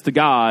access to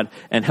God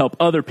and help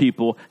other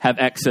people have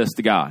access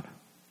to God.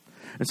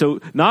 And so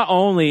not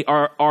only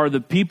are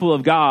the people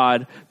of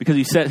God, because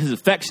he set his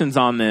affections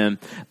on them,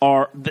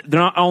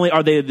 not only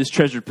are they this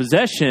treasured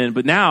possession,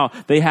 but now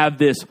they have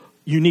this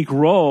unique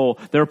role.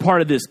 They're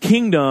part of this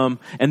kingdom,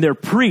 and they're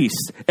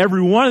priests.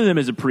 Every one of them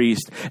is a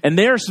priest, and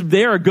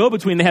they're a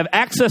go-between. They have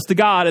access to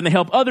God, and they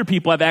help other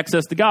people have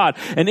access to God.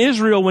 And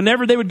Israel,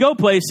 whenever they would go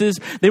places,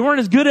 they weren't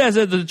as good as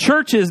the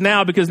church is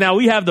now, because now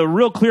we have the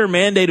real clear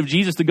mandate of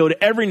Jesus to go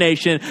to every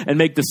nation and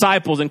make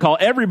disciples and call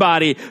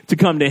everybody to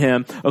come to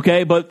him.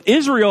 Okay, but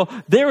Israel,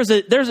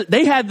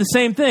 they had the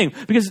same thing,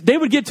 because they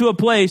would get to a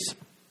place.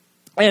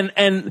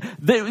 And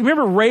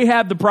remember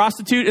Rahab the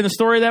prostitute in the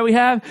story that we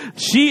have?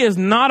 She is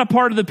not a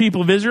part of the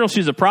people of Israel.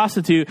 She's a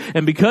prostitute.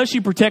 And because she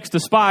protects the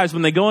spies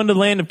when they go into the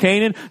land of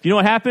Canaan, you know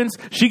what happens?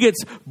 She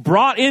gets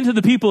brought into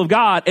the people of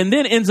God and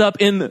then ends up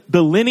in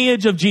the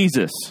lineage of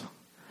Jesus.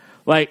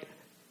 Like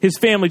his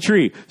family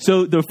tree.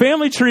 So the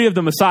family tree of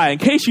the Messiah, in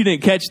case you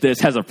didn't catch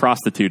this, has a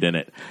prostitute in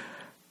it.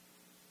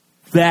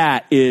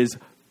 That is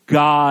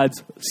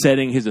God's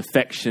setting his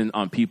affection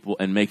on people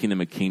and making them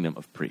a kingdom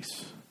of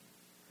priests.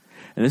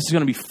 And this is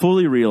going to be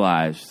fully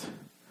realized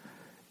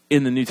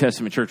in the New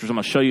Testament church, which I'm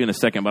going to show you in a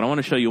second. But I want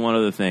to show you one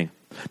other thing.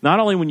 Not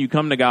only when you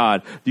come to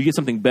God, do you get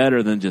something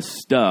better than just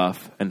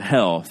stuff and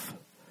health.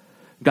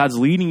 God's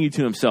leading you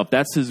to himself.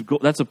 That's his goal.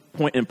 That's a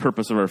point and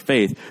purpose of our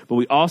faith. But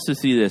we also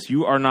see this.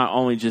 You are not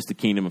only just a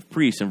kingdom of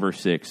priests in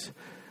verse 6.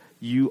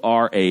 You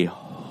are a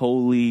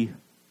holy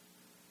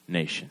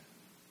nation.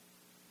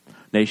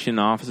 Nation,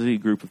 obviously, a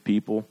group of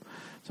people,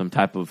 some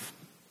type of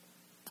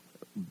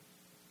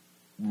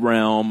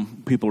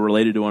realm, people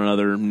related to one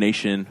another,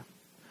 nation.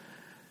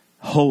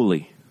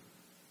 Holy,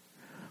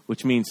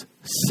 which means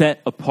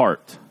set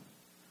apart,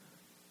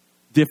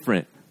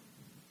 different.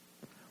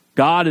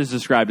 God is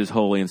described as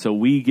holy, and so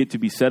we get to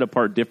be set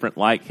apart different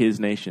like his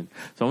nation.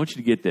 So I want you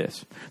to get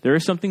this. There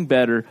is something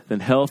better than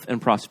health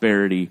and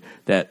prosperity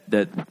that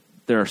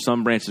there are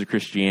some branches of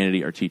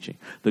Christianity are teaching.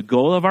 The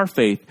goal of our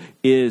faith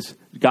is,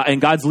 God,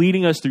 and God's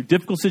leading us through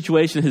difficult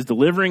situations, He's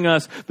delivering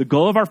us. The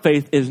goal of our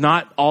faith is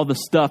not all the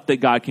stuff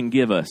that God can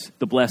give us,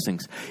 the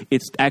blessings.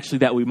 It's actually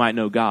that we might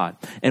know God.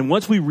 And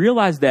once we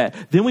realize that,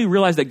 then we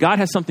realize that God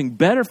has something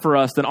better for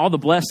us than all the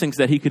blessings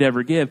that He could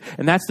ever give.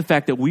 And that's the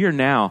fact that we are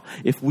now,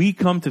 if we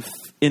come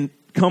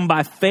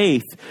by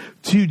faith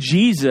to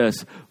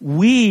Jesus,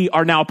 we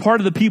are now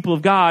part of the people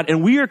of God,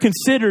 and we are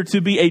considered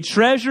to be a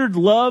treasured,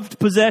 loved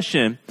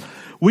possession.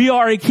 We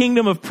are a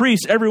kingdom of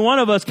priests. Every one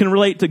of us can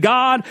relate to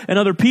God and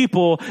other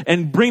people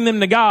and bring them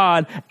to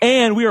God.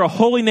 And we are a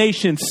holy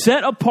nation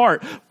set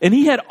apart. And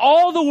He had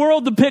all the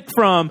world to pick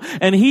from.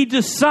 And He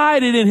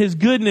decided in His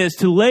goodness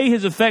to lay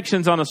His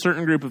affections on a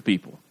certain group of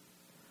people.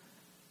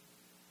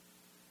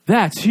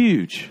 That's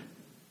huge.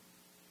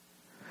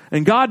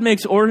 And God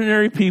makes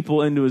ordinary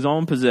people into His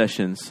own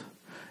possessions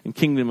and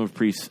kingdom of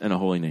priests and a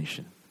holy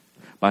nation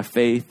by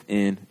faith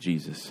in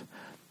Jesus.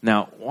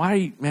 Now, why are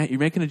you, Matt, you're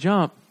making a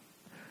jump?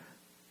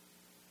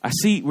 I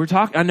see,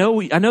 I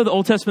know the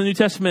Old Testament and New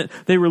Testament,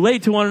 they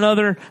relate to one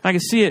another. I can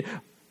see it.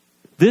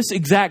 This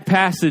exact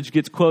passage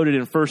gets quoted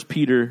in 1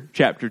 Peter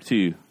chapter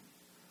 2,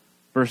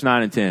 verse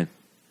 9 and 10.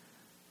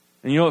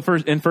 And you know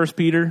what in 1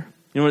 Peter,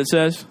 you know what it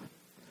says?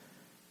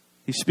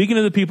 He's speaking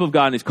to the people of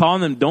God, and he's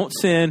calling them, don't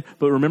sin,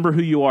 but remember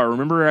who you are.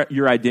 Remember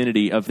your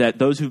identity of that,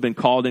 those who've been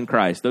called in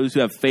Christ, those who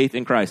have faith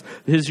in Christ.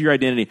 This is your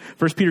identity.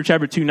 1 Peter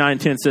chapter 2, 9,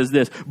 10 says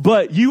this,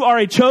 but you are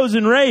a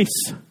chosen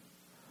race,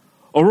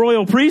 a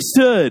royal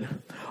priesthood,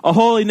 a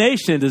holy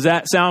nation. Does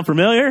that sound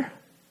familiar?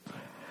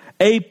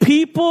 A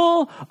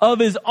people of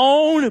his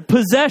own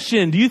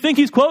possession. Do you think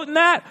he's quoting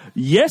that?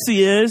 Yes,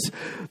 he is.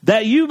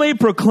 That you may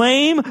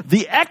proclaim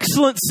the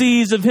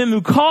excellencies of him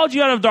who called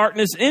you out of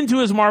darkness into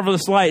his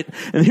marvelous light.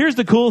 And here's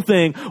the cool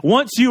thing.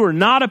 Once you were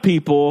not a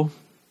people,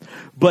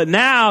 but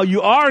now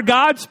you are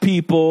God's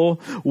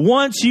people.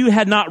 Once you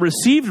had not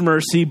received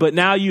mercy, but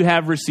now you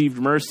have received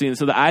mercy. And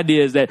so the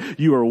idea is that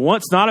you were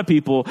once not a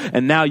people,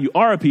 and now you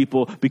are a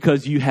people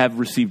because you have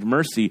received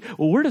mercy.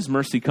 Well, where does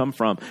mercy come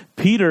from?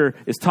 Peter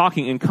is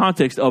talking in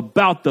context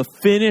about the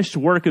finished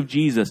work of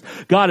Jesus.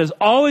 God has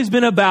always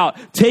been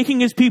about taking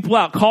his people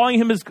out, calling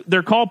him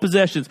their called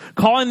possessions,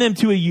 calling them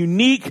to a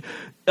unique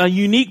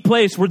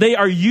place where they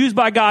are used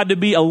by God to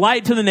be a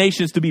light to the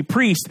nations, to be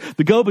priests,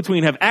 the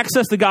go-between, have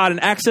access to God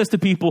and access to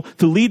people,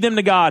 to lead them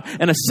to God,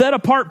 and a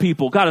set-apart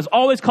people. God has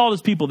always called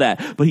his people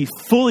that, but he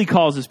fully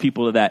calls his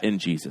people to that in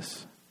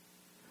Jesus.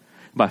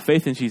 By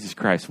faith in Jesus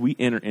Christ, we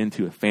enter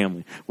into a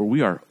family where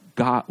we are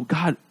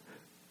God,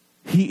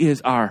 he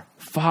is our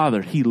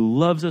Father. He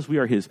loves us. We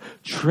are his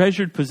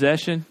treasured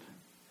possession.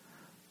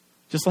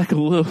 Just like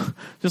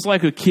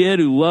a kid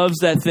who loves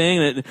that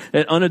thing,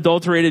 that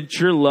unadulterated,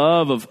 pure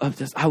love of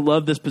just, I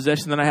love this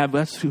possession that I have.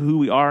 That's who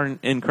we are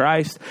in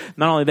Christ.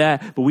 Not only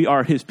that, but we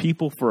are his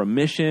people for a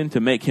mission to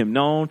make him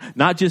known.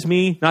 Not just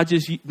me, not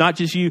just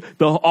you,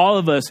 all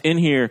of us in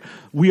here.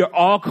 We are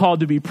all called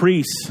to be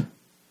priests,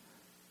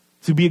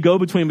 to be a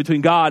go-between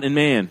between God and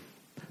man,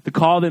 to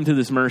call them to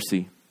this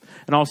mercy.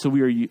 And also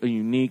we are a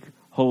unique,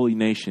 holy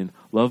nation,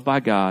 loved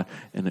by God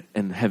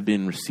and have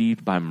been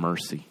received by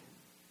mercy.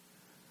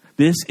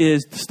 This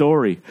is the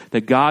story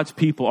that God's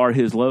people are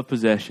his loved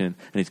possession,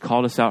 and he's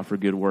called us out for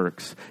good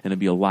works and to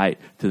be a light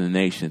to the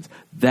nations.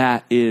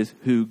 That is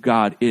who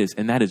God is,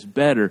 and that is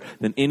better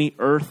than any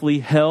earthly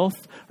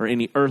health or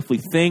any earthly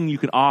thing you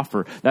can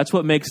offer. That's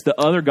what makes the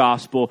other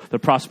gospel, the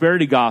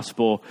prosperity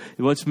gospel,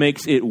 what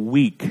makes it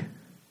weak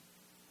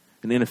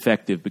and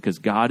ineffective, because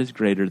God is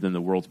greater than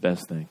the world's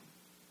best thing.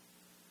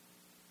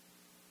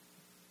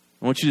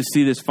 I want you to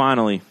see this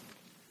finally.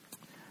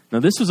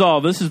 Now this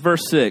is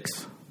verse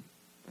 6.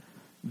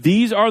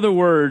 These are the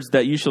words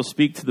that you shall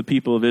speak to the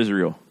people of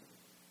Israel.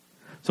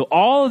 So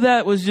all of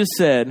that was just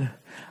said.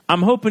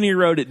 I'm hoping he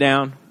wrote it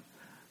down.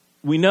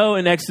 We know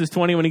in Exodus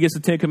 20 when he gets the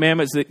 10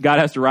 Commandments that God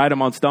has to write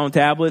them on stone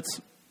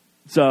tablets.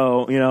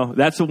 So,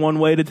 that's the one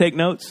way to take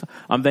notes.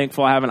 I'm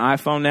thankful I have an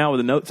iPhone now with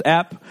a notes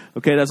app.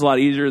 Okay, that's a lot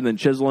easier than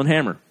chisel and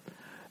hammer.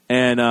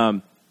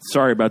 And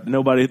sorry about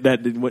nobody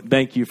that did.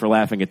 Thank you for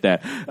laughing at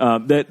that.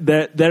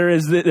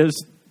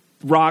 There's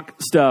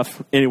rock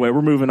stuff. Anyway,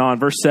 we're moving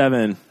on. Verse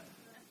 7.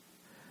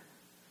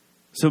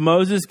 So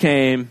Moses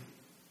came,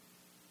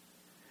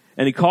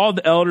 and he called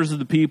the elders of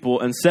the people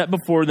and set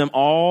before them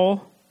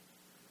all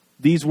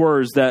these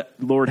words that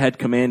the Lord had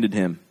commanded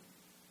him.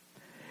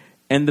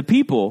 And the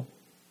people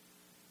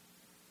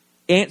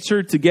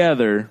answered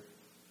together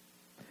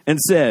and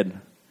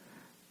said,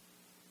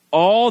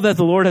 all that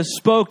the Lord has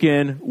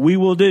spoken, we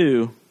will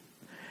do.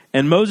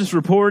 And Moses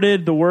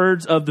reported the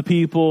words of the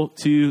people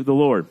to the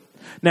Lord.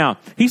 Now,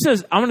 he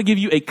says, I'm going to give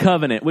you a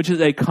covenant, which is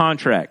a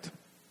contract.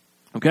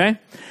 Okay?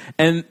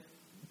 And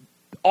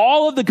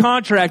all of the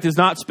contract is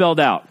not spelled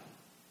out.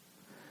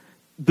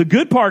 The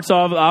good parts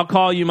of it, I'll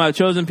call you my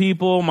chosen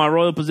people, my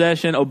royal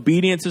possession.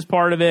 Obedience is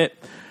part of it.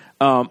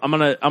 I'm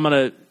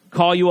gonna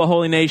call you a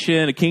holy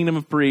nation, a kingdom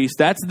of priests.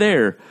 That's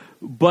there.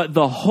 But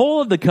the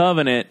whole of the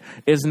covenant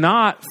is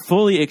not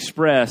fully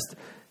expressed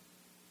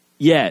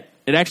yet.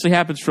 It actually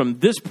happens from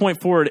this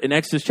point forward in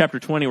Exodus chapter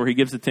 20, where he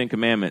gives the 10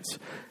 Commandments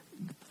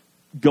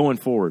going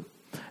forward.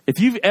 If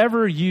you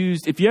ever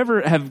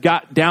have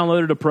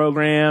downloaded a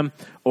program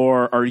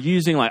or are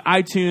using like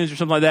iTunes or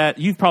something like that,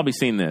 you've probably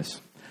seen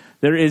this.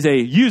 There is a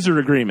user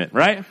agreement,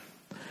 right?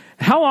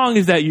 How long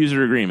is that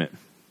user agreement?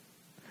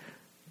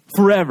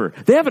 Forever.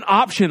 They have an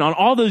option on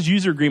all those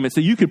user agreements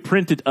that you could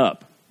print it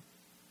up.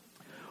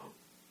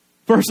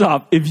 First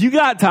off, if you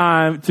got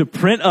time to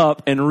print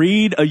up and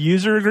read a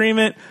user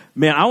agreement,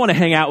 man, I want to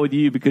hang out with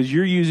you because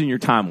you're using your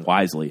time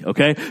wisely,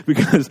 okay?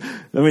 Because,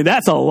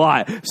 that's a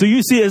lot. So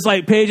you see it's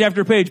like page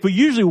after page, but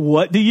usually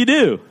what do you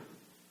do?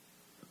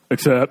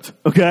 Accept,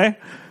 okay?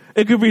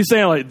 It could be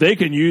saying like, they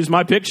can use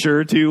my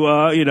picture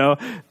to,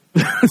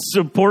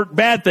 support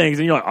bad things.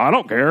 And you're like, I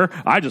don't care.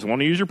 I just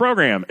want to use your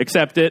program.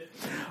 Accept it,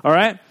 all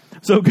right?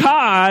 So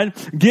God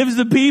gives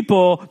the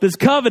people this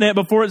covenant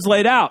before it's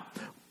laid out.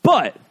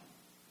 But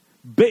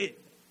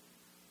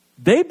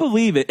they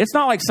believe it. It's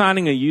not like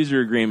signing a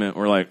user agreement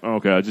where like,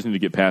 okay, I just need to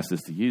get past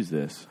this to use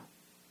this.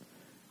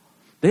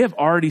 They have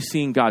already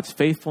seen God's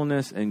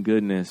faithfulness and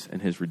goodness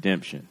and his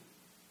redemption.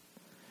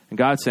 And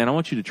God's saying, I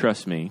want you to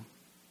trust me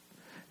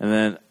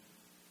and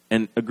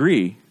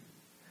agree.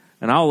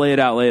 And I'll lay it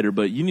out later,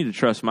 but you need to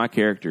trust my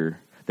character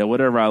that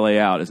whatever I lay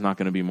out is not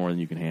going to be more than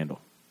you can handle.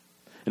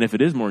 And if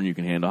it is more than you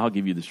can handle, I'll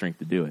give you the strength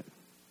to do it.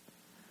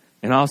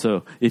 And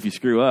also, if you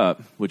screw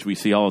up, which we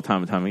see all the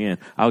time and time again,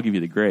 I'll give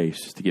you the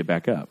grace to get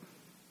back up.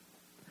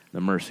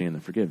 The mercy and the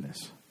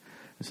forgiveness.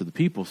 And so the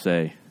people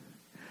say,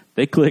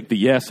 they click the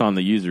yes on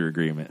the user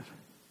agreement.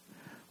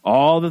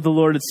 All that the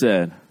Lord had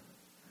said,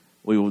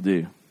 we will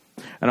do.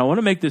 And I want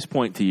to make this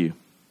point to you.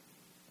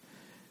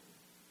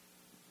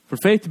 For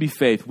faith to be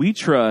faith, we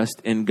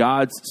trust in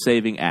God's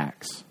saving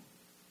acts,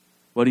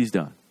 what he's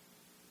done.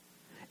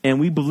 And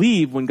we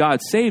believe when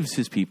God saves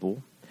his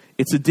people,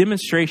 it's a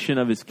demonstration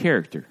of his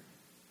character.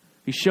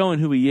 He's showing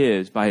who he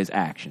is by his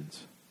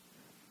actions.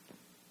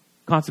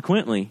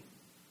 Consequently,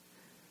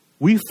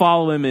 we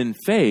follow him in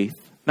faith,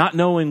 not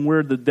knowing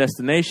where the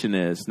destination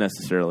is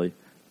necessarily.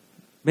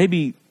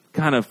 Maybe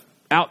kind of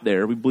out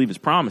there, we believe his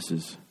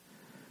promises.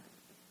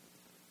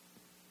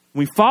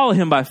 We follow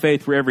him by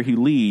faith wherever he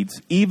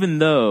leads, even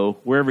though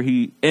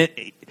we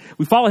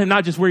follow him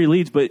not just where he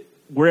leads, but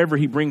wherever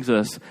he brings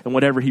us and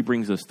whatever he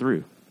brings us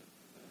through.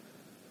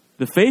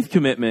 The faith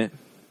commitment,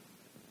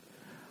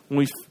 when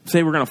we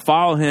say we're going to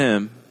follow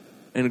him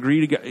and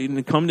agree to God,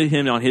 and come to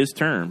him on his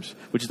terms,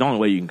 which is the only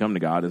way you can come to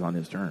God is on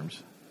his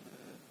terms.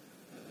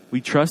 We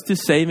trust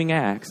his saving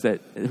acts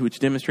which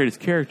demonstrate his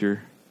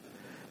character,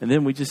 and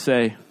then we just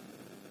say,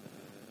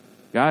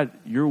 God,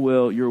 your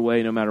will, your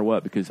way, no matter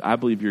what, because I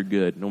believe you're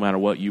good, no matter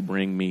what you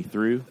bring me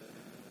through,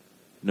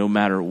 no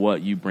matter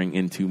what you bring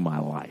into my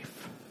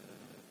life.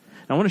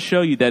 And I want to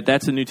show you that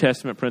that's a New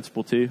Testament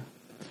principle too,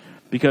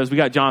 because we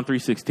got John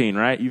 3:16,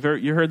 right? You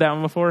heard that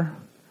one before?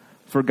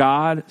 For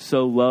God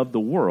so loved the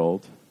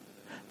world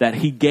that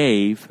he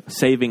gave,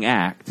 saving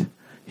act,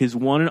 his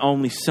one and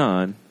only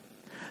Son,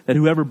 that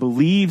whoever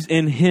believes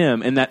in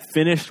him and that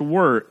finished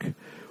work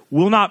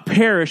will not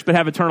perish but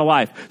have eternal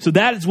life. So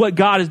that is what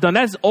God has done.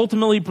 That is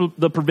ultimately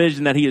the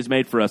provision that he has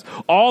made for us.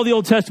 All the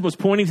Old Testament was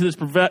pointing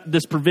to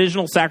this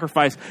provisional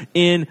sacrifice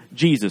in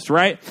Jesus,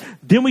 right?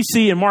 Then we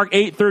see in Mark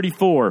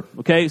 8:34,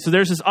 okay? So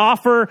there's this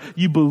offer.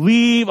 You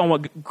believe on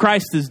what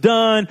Christ has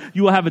done,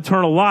 you will have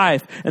eternal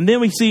life. And then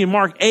we see in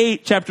Mark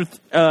 8,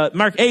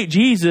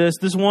 Jesus,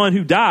 this one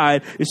who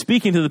died, is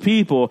speaking to the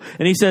people.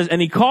 And he says,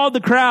 and he called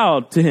the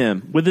crowd to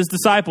him with his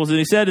disciples. And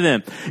he said to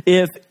them,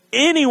 if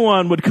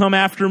anyone would come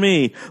after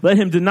me, let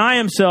him deny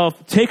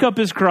himself, take up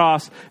his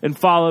cross, and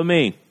follow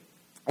me.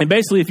 And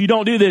basically, if you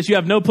don't do this, you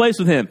have no place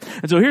with him.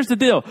 And so here's the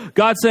deal.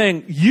 God's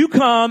saying, you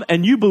come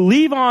and you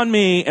believe on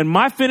me and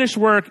my finished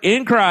work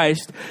in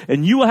Christ,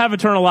 and you will have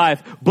eternal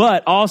life.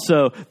 But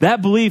also,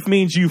 that belief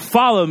means you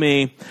follow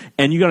me,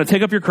 and you're going to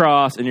take up your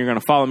cross, and you're going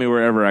to follow me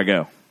wherever I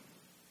go.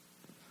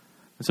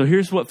 And so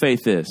here's what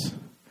faith is.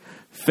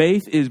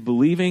 Faith is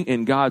believing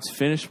in God's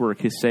finished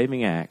work, his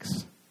saving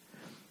acts,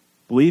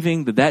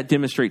 believing that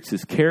demonstrates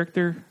his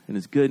character and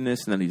his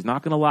goodness, and that he's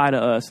not going to lie to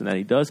us, and that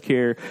he does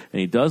care, and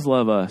he does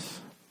love us.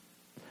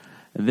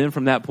 And then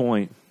from that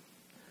point,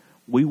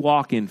 we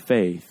walk in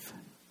faith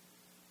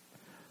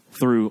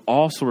through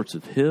all sorts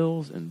of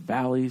hills and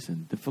valleys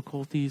and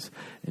difficulties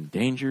and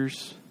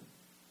dangers,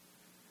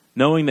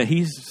 knowing that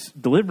he's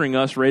delivering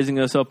us, raising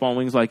us up on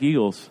wings like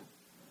eagles.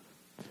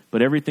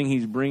 But everything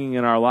he's bringing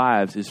in our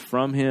lives is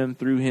from him,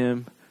 through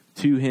him,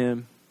 to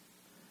him.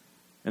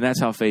 And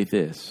that's how faith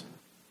is.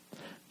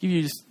 Give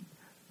you just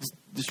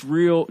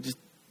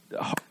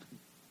a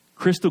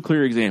crystal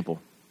clear example.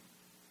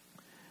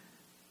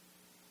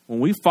 When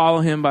we follow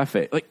him by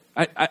faith, like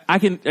I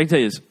can tell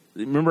you this.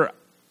 Remember,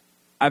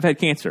 I've had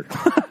cancer,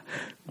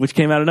 which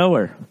came out of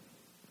nowhere.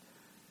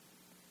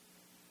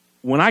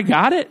 When I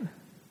got it,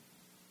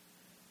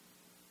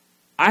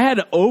 I had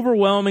an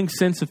overwhelming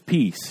sense of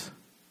peace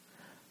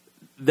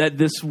that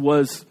this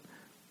was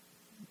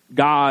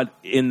God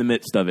in the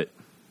midst of it,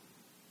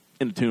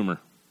 in the tumor.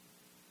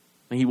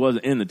 He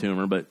wasn't in the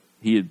tumor, but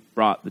he had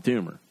brought the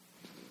tumor.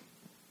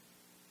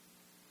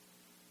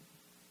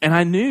 And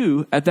I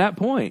knew at that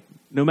point,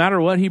 no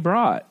matter what he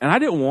brought, and I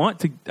didn't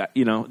want to,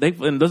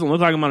 it doesn't look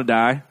like I'm going to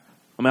die.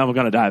 I mean, I'm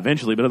going to die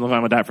eventually, but it doesn't look like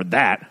I'm going to die for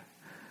that.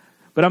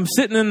 But I'm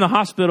sitting in the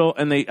hospital,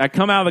 and I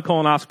come out of the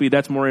colonoscopy.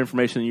 That's more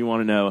information than you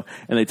want to know.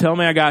 And they tell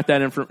me I got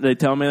that. They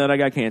tell me that I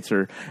got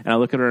cancer. And I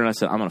look at her and I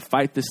said, I'm going to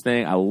fight this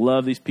thing. I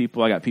love these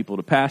people. I got people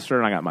to pastor,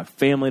 and I got my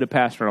family to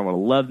pastor, and I want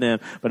to love them.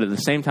 But at the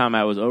same time,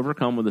 I was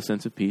overcome with a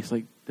sense of peace.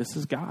 Like, this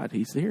is God.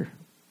 He's here.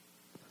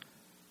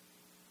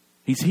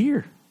 He's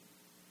here.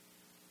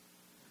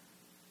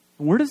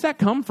 Where does that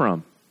come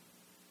from?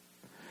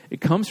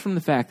 It comes from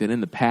the fact that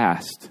in the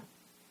past,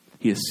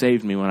 he has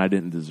saved me when I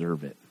didn't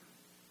deserve it.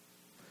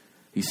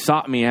 He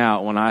sought me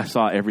out when I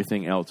saw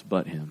everything else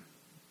but him.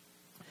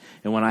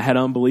 And when I had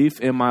unbelief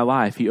in my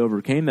life, he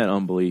overcame that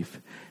unbelief.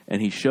 And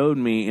he showed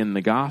me in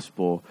the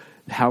gospel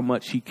how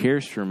much he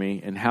cares for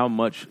me and how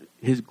much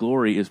his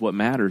glory is what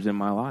matters in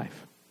my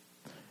life.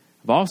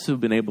 I've also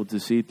been able to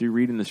see through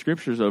reading the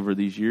scriptures over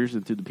these years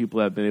and through the people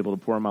that have been able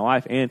to pour in my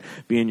life and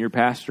being your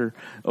pastor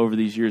over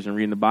these years and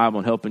reading the Bible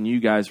and helping you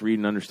guys read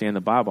and understand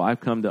the Bible.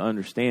 I've come to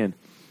understand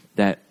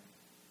that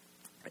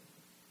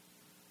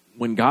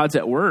when God's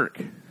at work,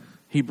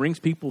 he brings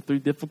people through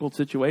difficult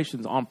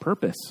situations on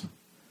purpose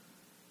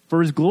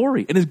for his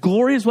glory. And his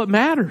glory is what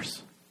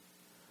matters.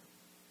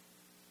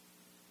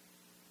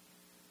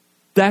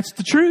 That's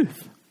the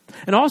truth.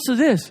 And also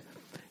this,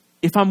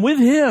 if I'm with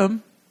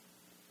him,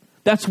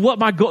 that's what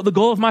the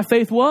goal of my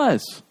faith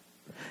was.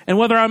 And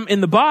whether I'm in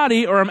the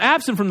body or I'm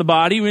absent from the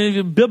body,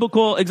 a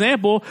biblical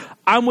example,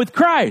 I'm with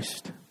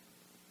Christ.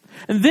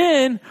 And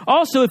then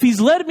also, if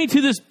he's led me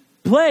to this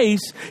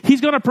place,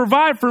 he's going to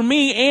provide for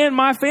me and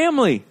my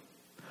family.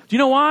 Do you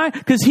know why?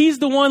 Because he's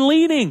the one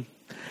leading.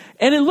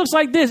 And it looks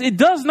like this. It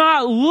does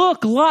not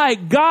look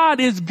like God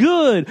is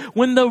good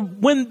when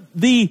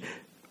the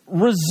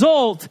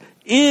result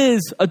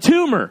is a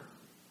tumor.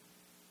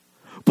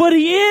 But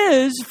he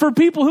is for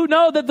people who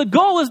know that the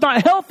goal is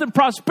not health and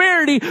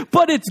prosperity,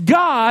 but it's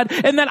God,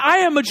 and that I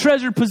am a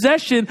treasured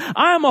possession.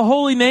 I am a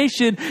holy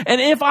nation. And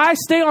if I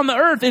stay on the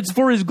earth, it's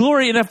for his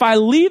glory. And if I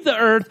leave the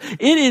earth,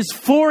 it is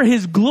for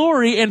his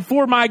glory and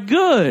for my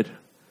good.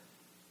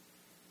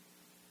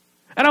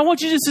 And I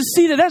want you just to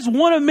see that that's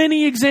one of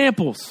many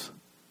examples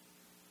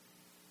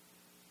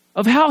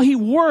of how he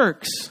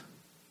works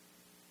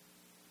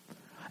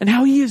and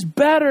how he is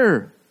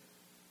better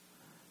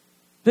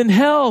than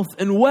health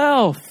and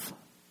wealth.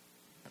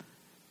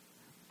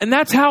 And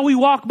that's how we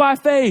walk by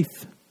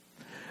faith.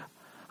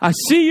 I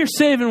see your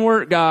saving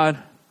work, God.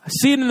 I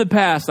see it in the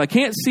past. I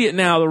can't see it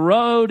now. The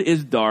road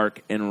is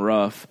dark and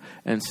rough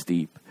and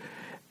steep,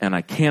 and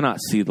I cannot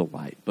see the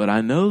light. But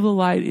I know the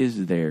light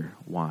is there.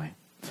 Why?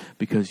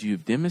 Because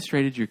you've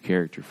demonstrated your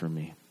character for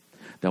me.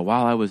 That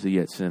while I was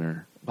yet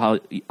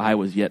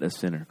a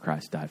sinner,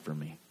 Christ died for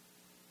me.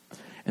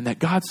 And that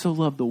God so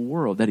loved the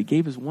world that he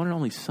gave his one and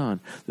only Son,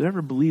 that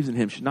whoever believes in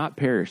him should not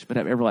perish, but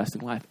have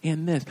everlasting life.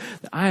 And this,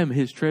 that I am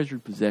his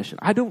treasured possession.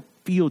 I don't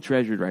feel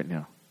treasured right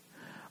now.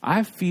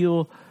 I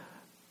feel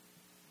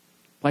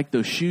like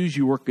those shoes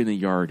you work in the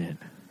yard in.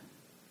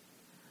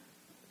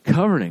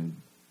 Covered in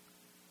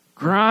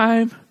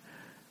grime,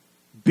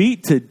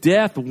 beat to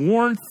death,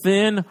 worn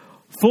thin,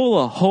 full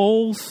of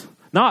holes.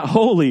 Not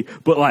holy,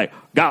 but like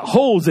got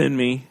holes in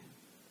me.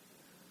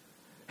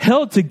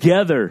 Held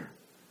together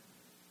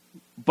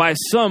by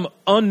some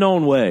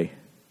unknown way.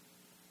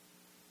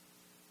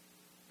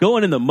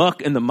 Going in the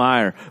muck and the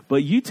mire.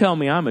 But you tell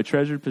me I'm a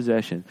treasured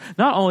possession.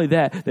 Not only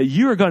that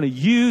you are going to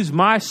use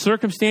my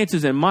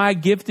circumstances and my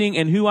gifting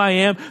and who I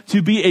am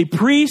to be a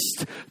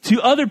priest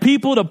to other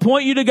people to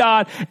point you to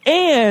God.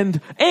 And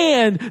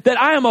that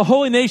I am a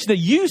holy nation, that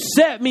you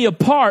set me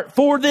apart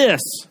for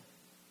this.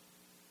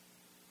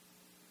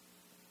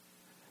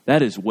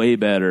 That is way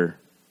better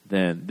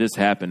than this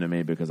happened to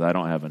me because I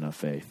don't have enough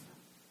faith.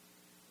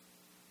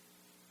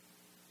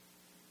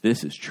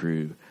 This is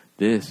true.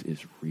 This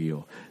is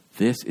real.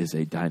 This is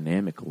a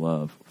dynamic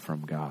love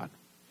from God.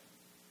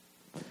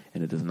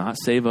 And it does not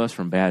save us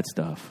from bad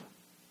stuff.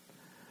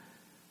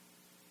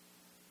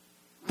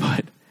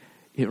 But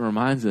it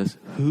reminds us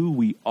who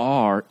we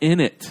are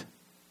in it.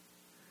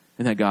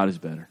 And that God is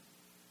better.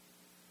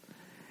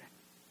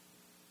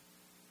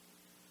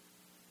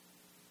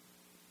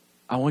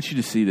 I want you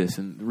to see this.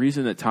 And the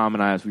reason that Tom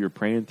and I, as we were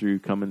praying through,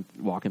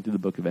 walking through the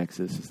book of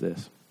Exodus, is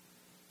this.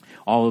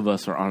 All of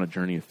us are on a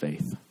journey of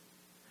faith.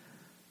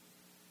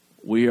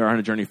 We are on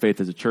a journey of faith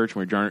as a church,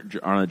 and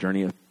we're on a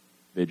journey of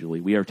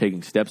individually. We are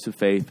taking steps of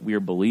faith. We are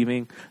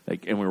believing,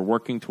 and we're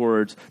working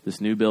towards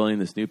this new building,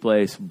 this new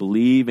place,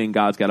 believing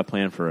God's got a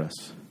plan for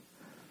us.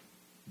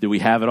 Do we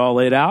have it all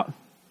laid out?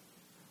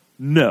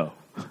 No.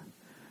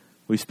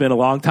 We spent a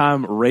long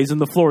time raising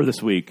the floor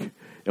this week,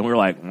 and we were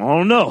like,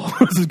 oh no,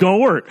 this is going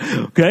to work.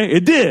 Okay,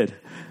 it did.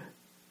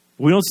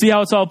 We don't see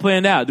how it's all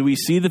planned out. Do we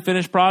see the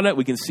finished product?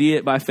 We can see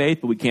it by faith,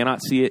 but we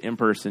cannot see it in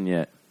person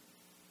yet.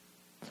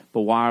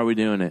 But why are we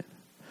doing it?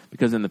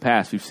 Because in the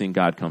past, we've seen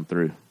God come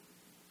through.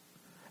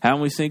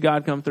 Haven't we seen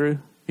God come through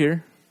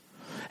here?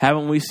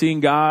 Haven't we seen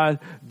God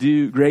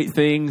do great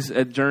things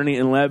at Journey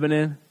in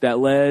Lebanon that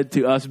led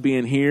to us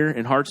being here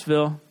in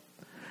Hartsville?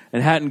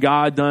 And hadn't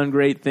God done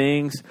great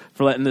things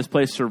for letting this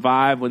place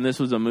survive when this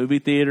was a movie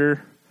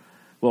theater?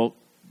 Well,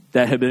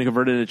 that had been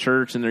converted into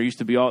church, and there used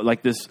to be all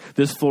like this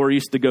floor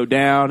used to go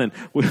down, and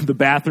with the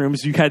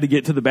bathrooms, you had to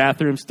get to the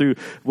bathrooms through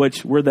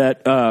where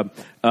that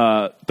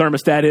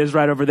thermostat is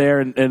right over there,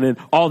 and then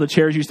all the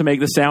chairs used to make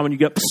the sound when you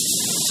get,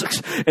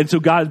 and so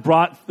God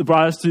brought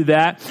us through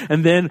that.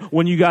 And then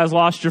when you guys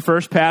lost your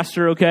first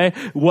pastor, okay,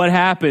 what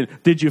happened?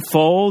 Did you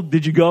fold?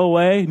 Did you go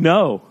away?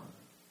 No.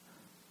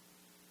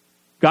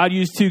 God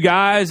used two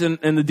guys and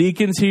the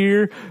deacons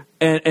here,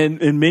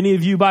 and many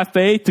of you by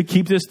faith to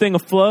keep this thing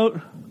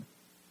afloat.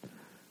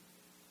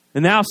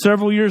 And now,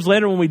 several years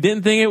later, when we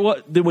didn't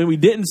when we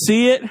didn't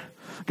see it,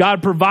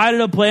 God provided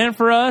a plan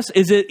for us.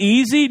 Is it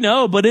easy?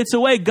 No, but it's a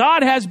way.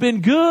 God has been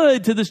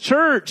good to this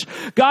church.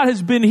 God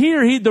has been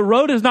here. The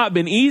road has not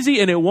been easy,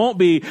 and it won't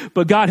be,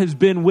 but God has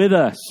been with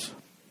us.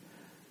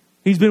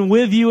 He's been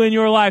with you in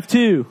your life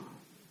too.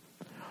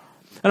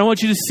 And I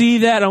want you to see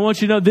that. I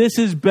want you to know this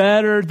is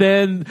better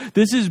than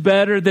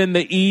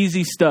the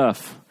easy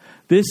stuff.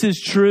 This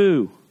is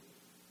true.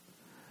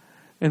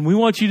 And we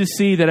want you to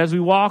see that as we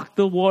walk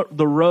the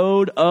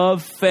road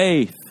of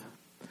faith,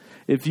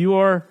 if you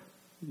are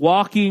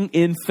walking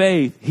in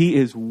faith, he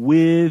is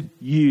with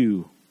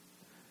you.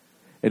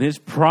 And his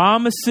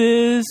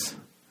promises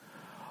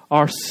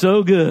are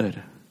so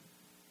good.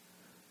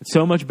 It's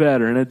so much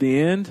better. And at the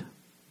end,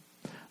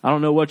 I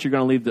don't know what you're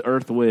going to leave the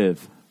earth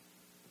with,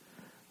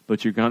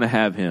 but you're going to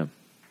have him.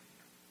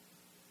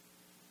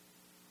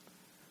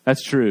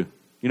 That's true.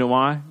 You know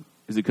why?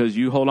 Is it because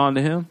you hold on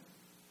to him?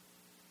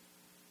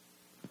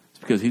 It's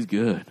because he's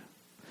good.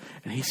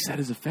 And he set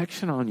his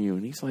affection on you.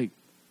 And he's like,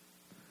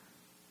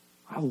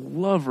 I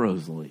love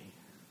Rosalie.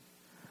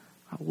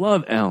 I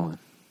love Ellen.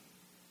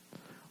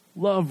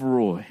 Love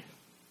Roy.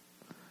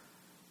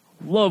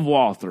 Love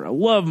Walter. I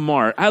love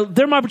Mark.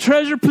 They're my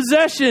treasured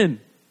possession.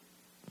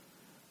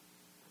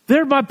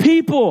 They're my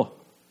people.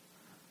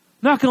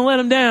 Not going to let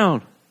them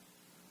down.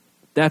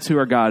 That's who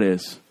our God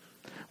is.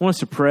 I want us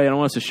to pray, and I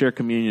want us to share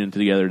communion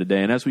together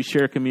today. And as we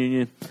share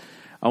communion,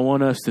 I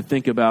want us to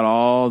think about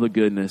all the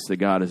goodness that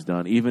God has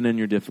done, even in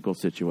your difficult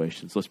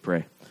situations. Let's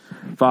pray.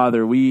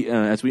 Father,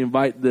 as we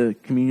invite the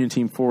communion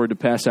team forward to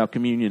pass out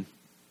communion,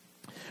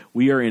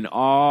 we are in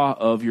awe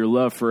of your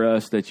love for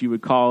us, that you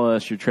would call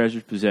us your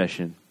treasured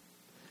possession,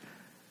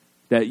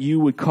 that you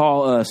would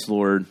call us,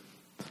 Lord,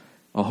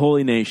 a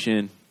holy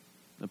nation,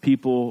 a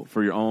people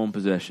for your own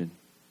possession.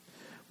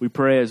 We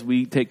pray as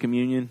we take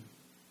communion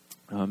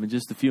in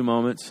just a few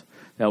moments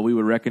that we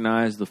would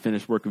recognize the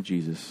finished work of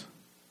Jesus.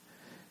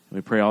 And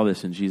we pray all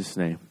this in Jesus'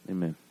 name.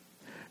 Amen.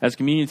 As the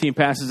communion team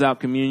passes out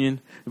communion,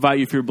 I invite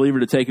you, if you're a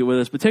believer, to take it with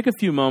us. But take a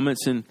few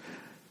moments and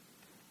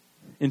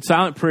in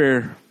silent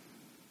prayer,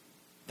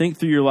 think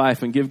through your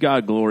life and give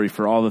God glory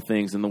for all the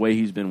things and the way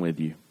he's been with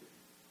you.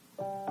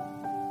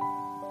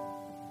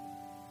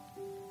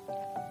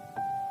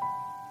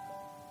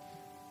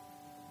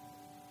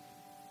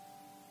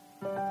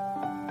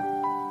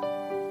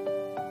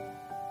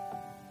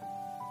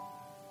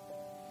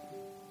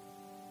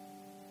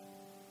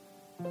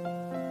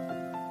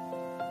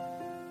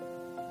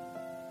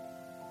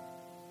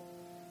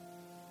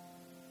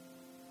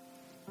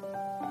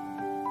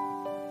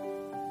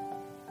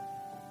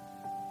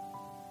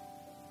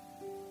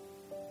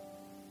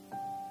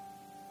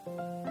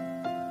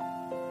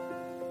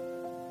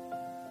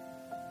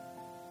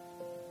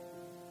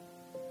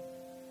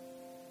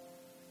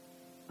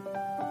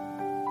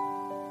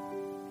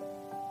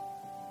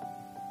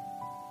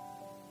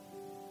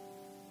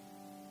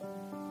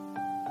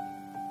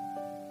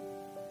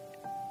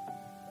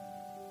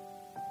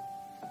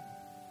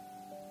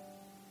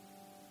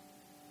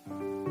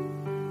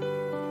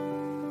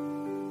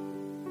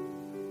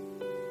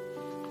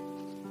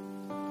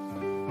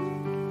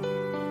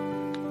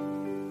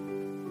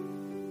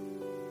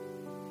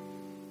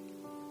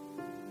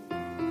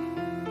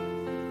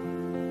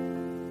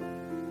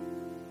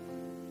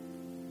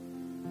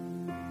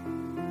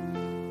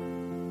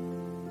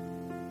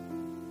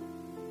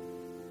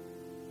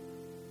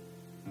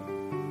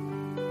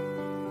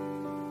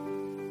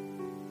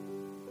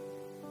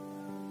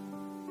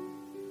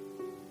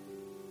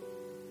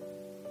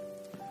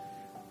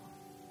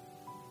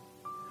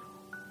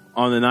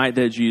 On the night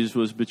that Jesus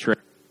was betrayed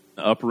in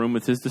the upper room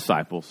with his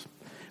disciples,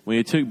 when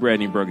he took bread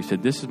and he broke, he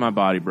said, "This is my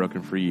body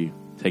broken for you.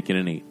 Take it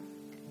and eat."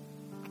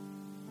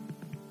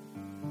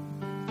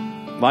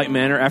 Like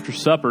manner, after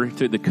supper, he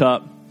took the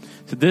cup.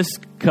 He said, "This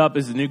cup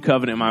is the new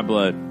covenant in my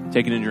blood.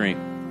 Take it and drink."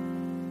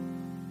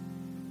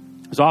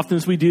 As often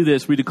as we do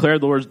this, we declare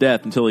the Lord's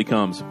death until he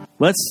comes.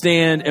 Let's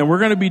stand, and we're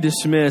going to be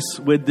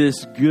dismissed with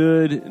this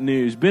good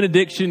news.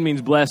 Benediction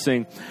means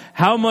blessing.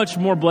 How much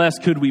more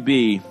blessed could we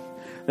be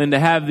than to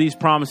have these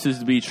promises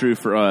to be true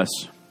for us?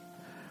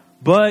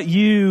 But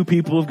you,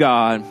 people of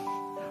God,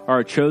 are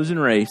a chosen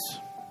race,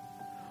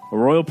 a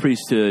royal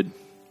priesthood,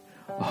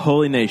 a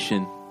holy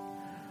nation,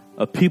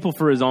 a people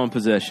for his own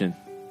possession.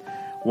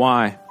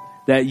 Why?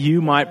 That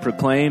you might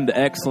proclaim the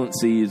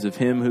excellencies of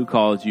him who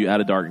called you out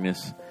of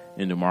darkness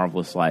into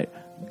marvelous light.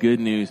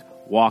 Good news.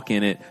 Walk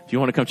in it. If you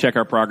want to come check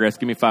our progress,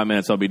 give me 5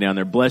 minutes. I'll be down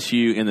there. Bless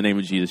you in the name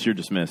of Jesus. You're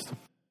dismissed.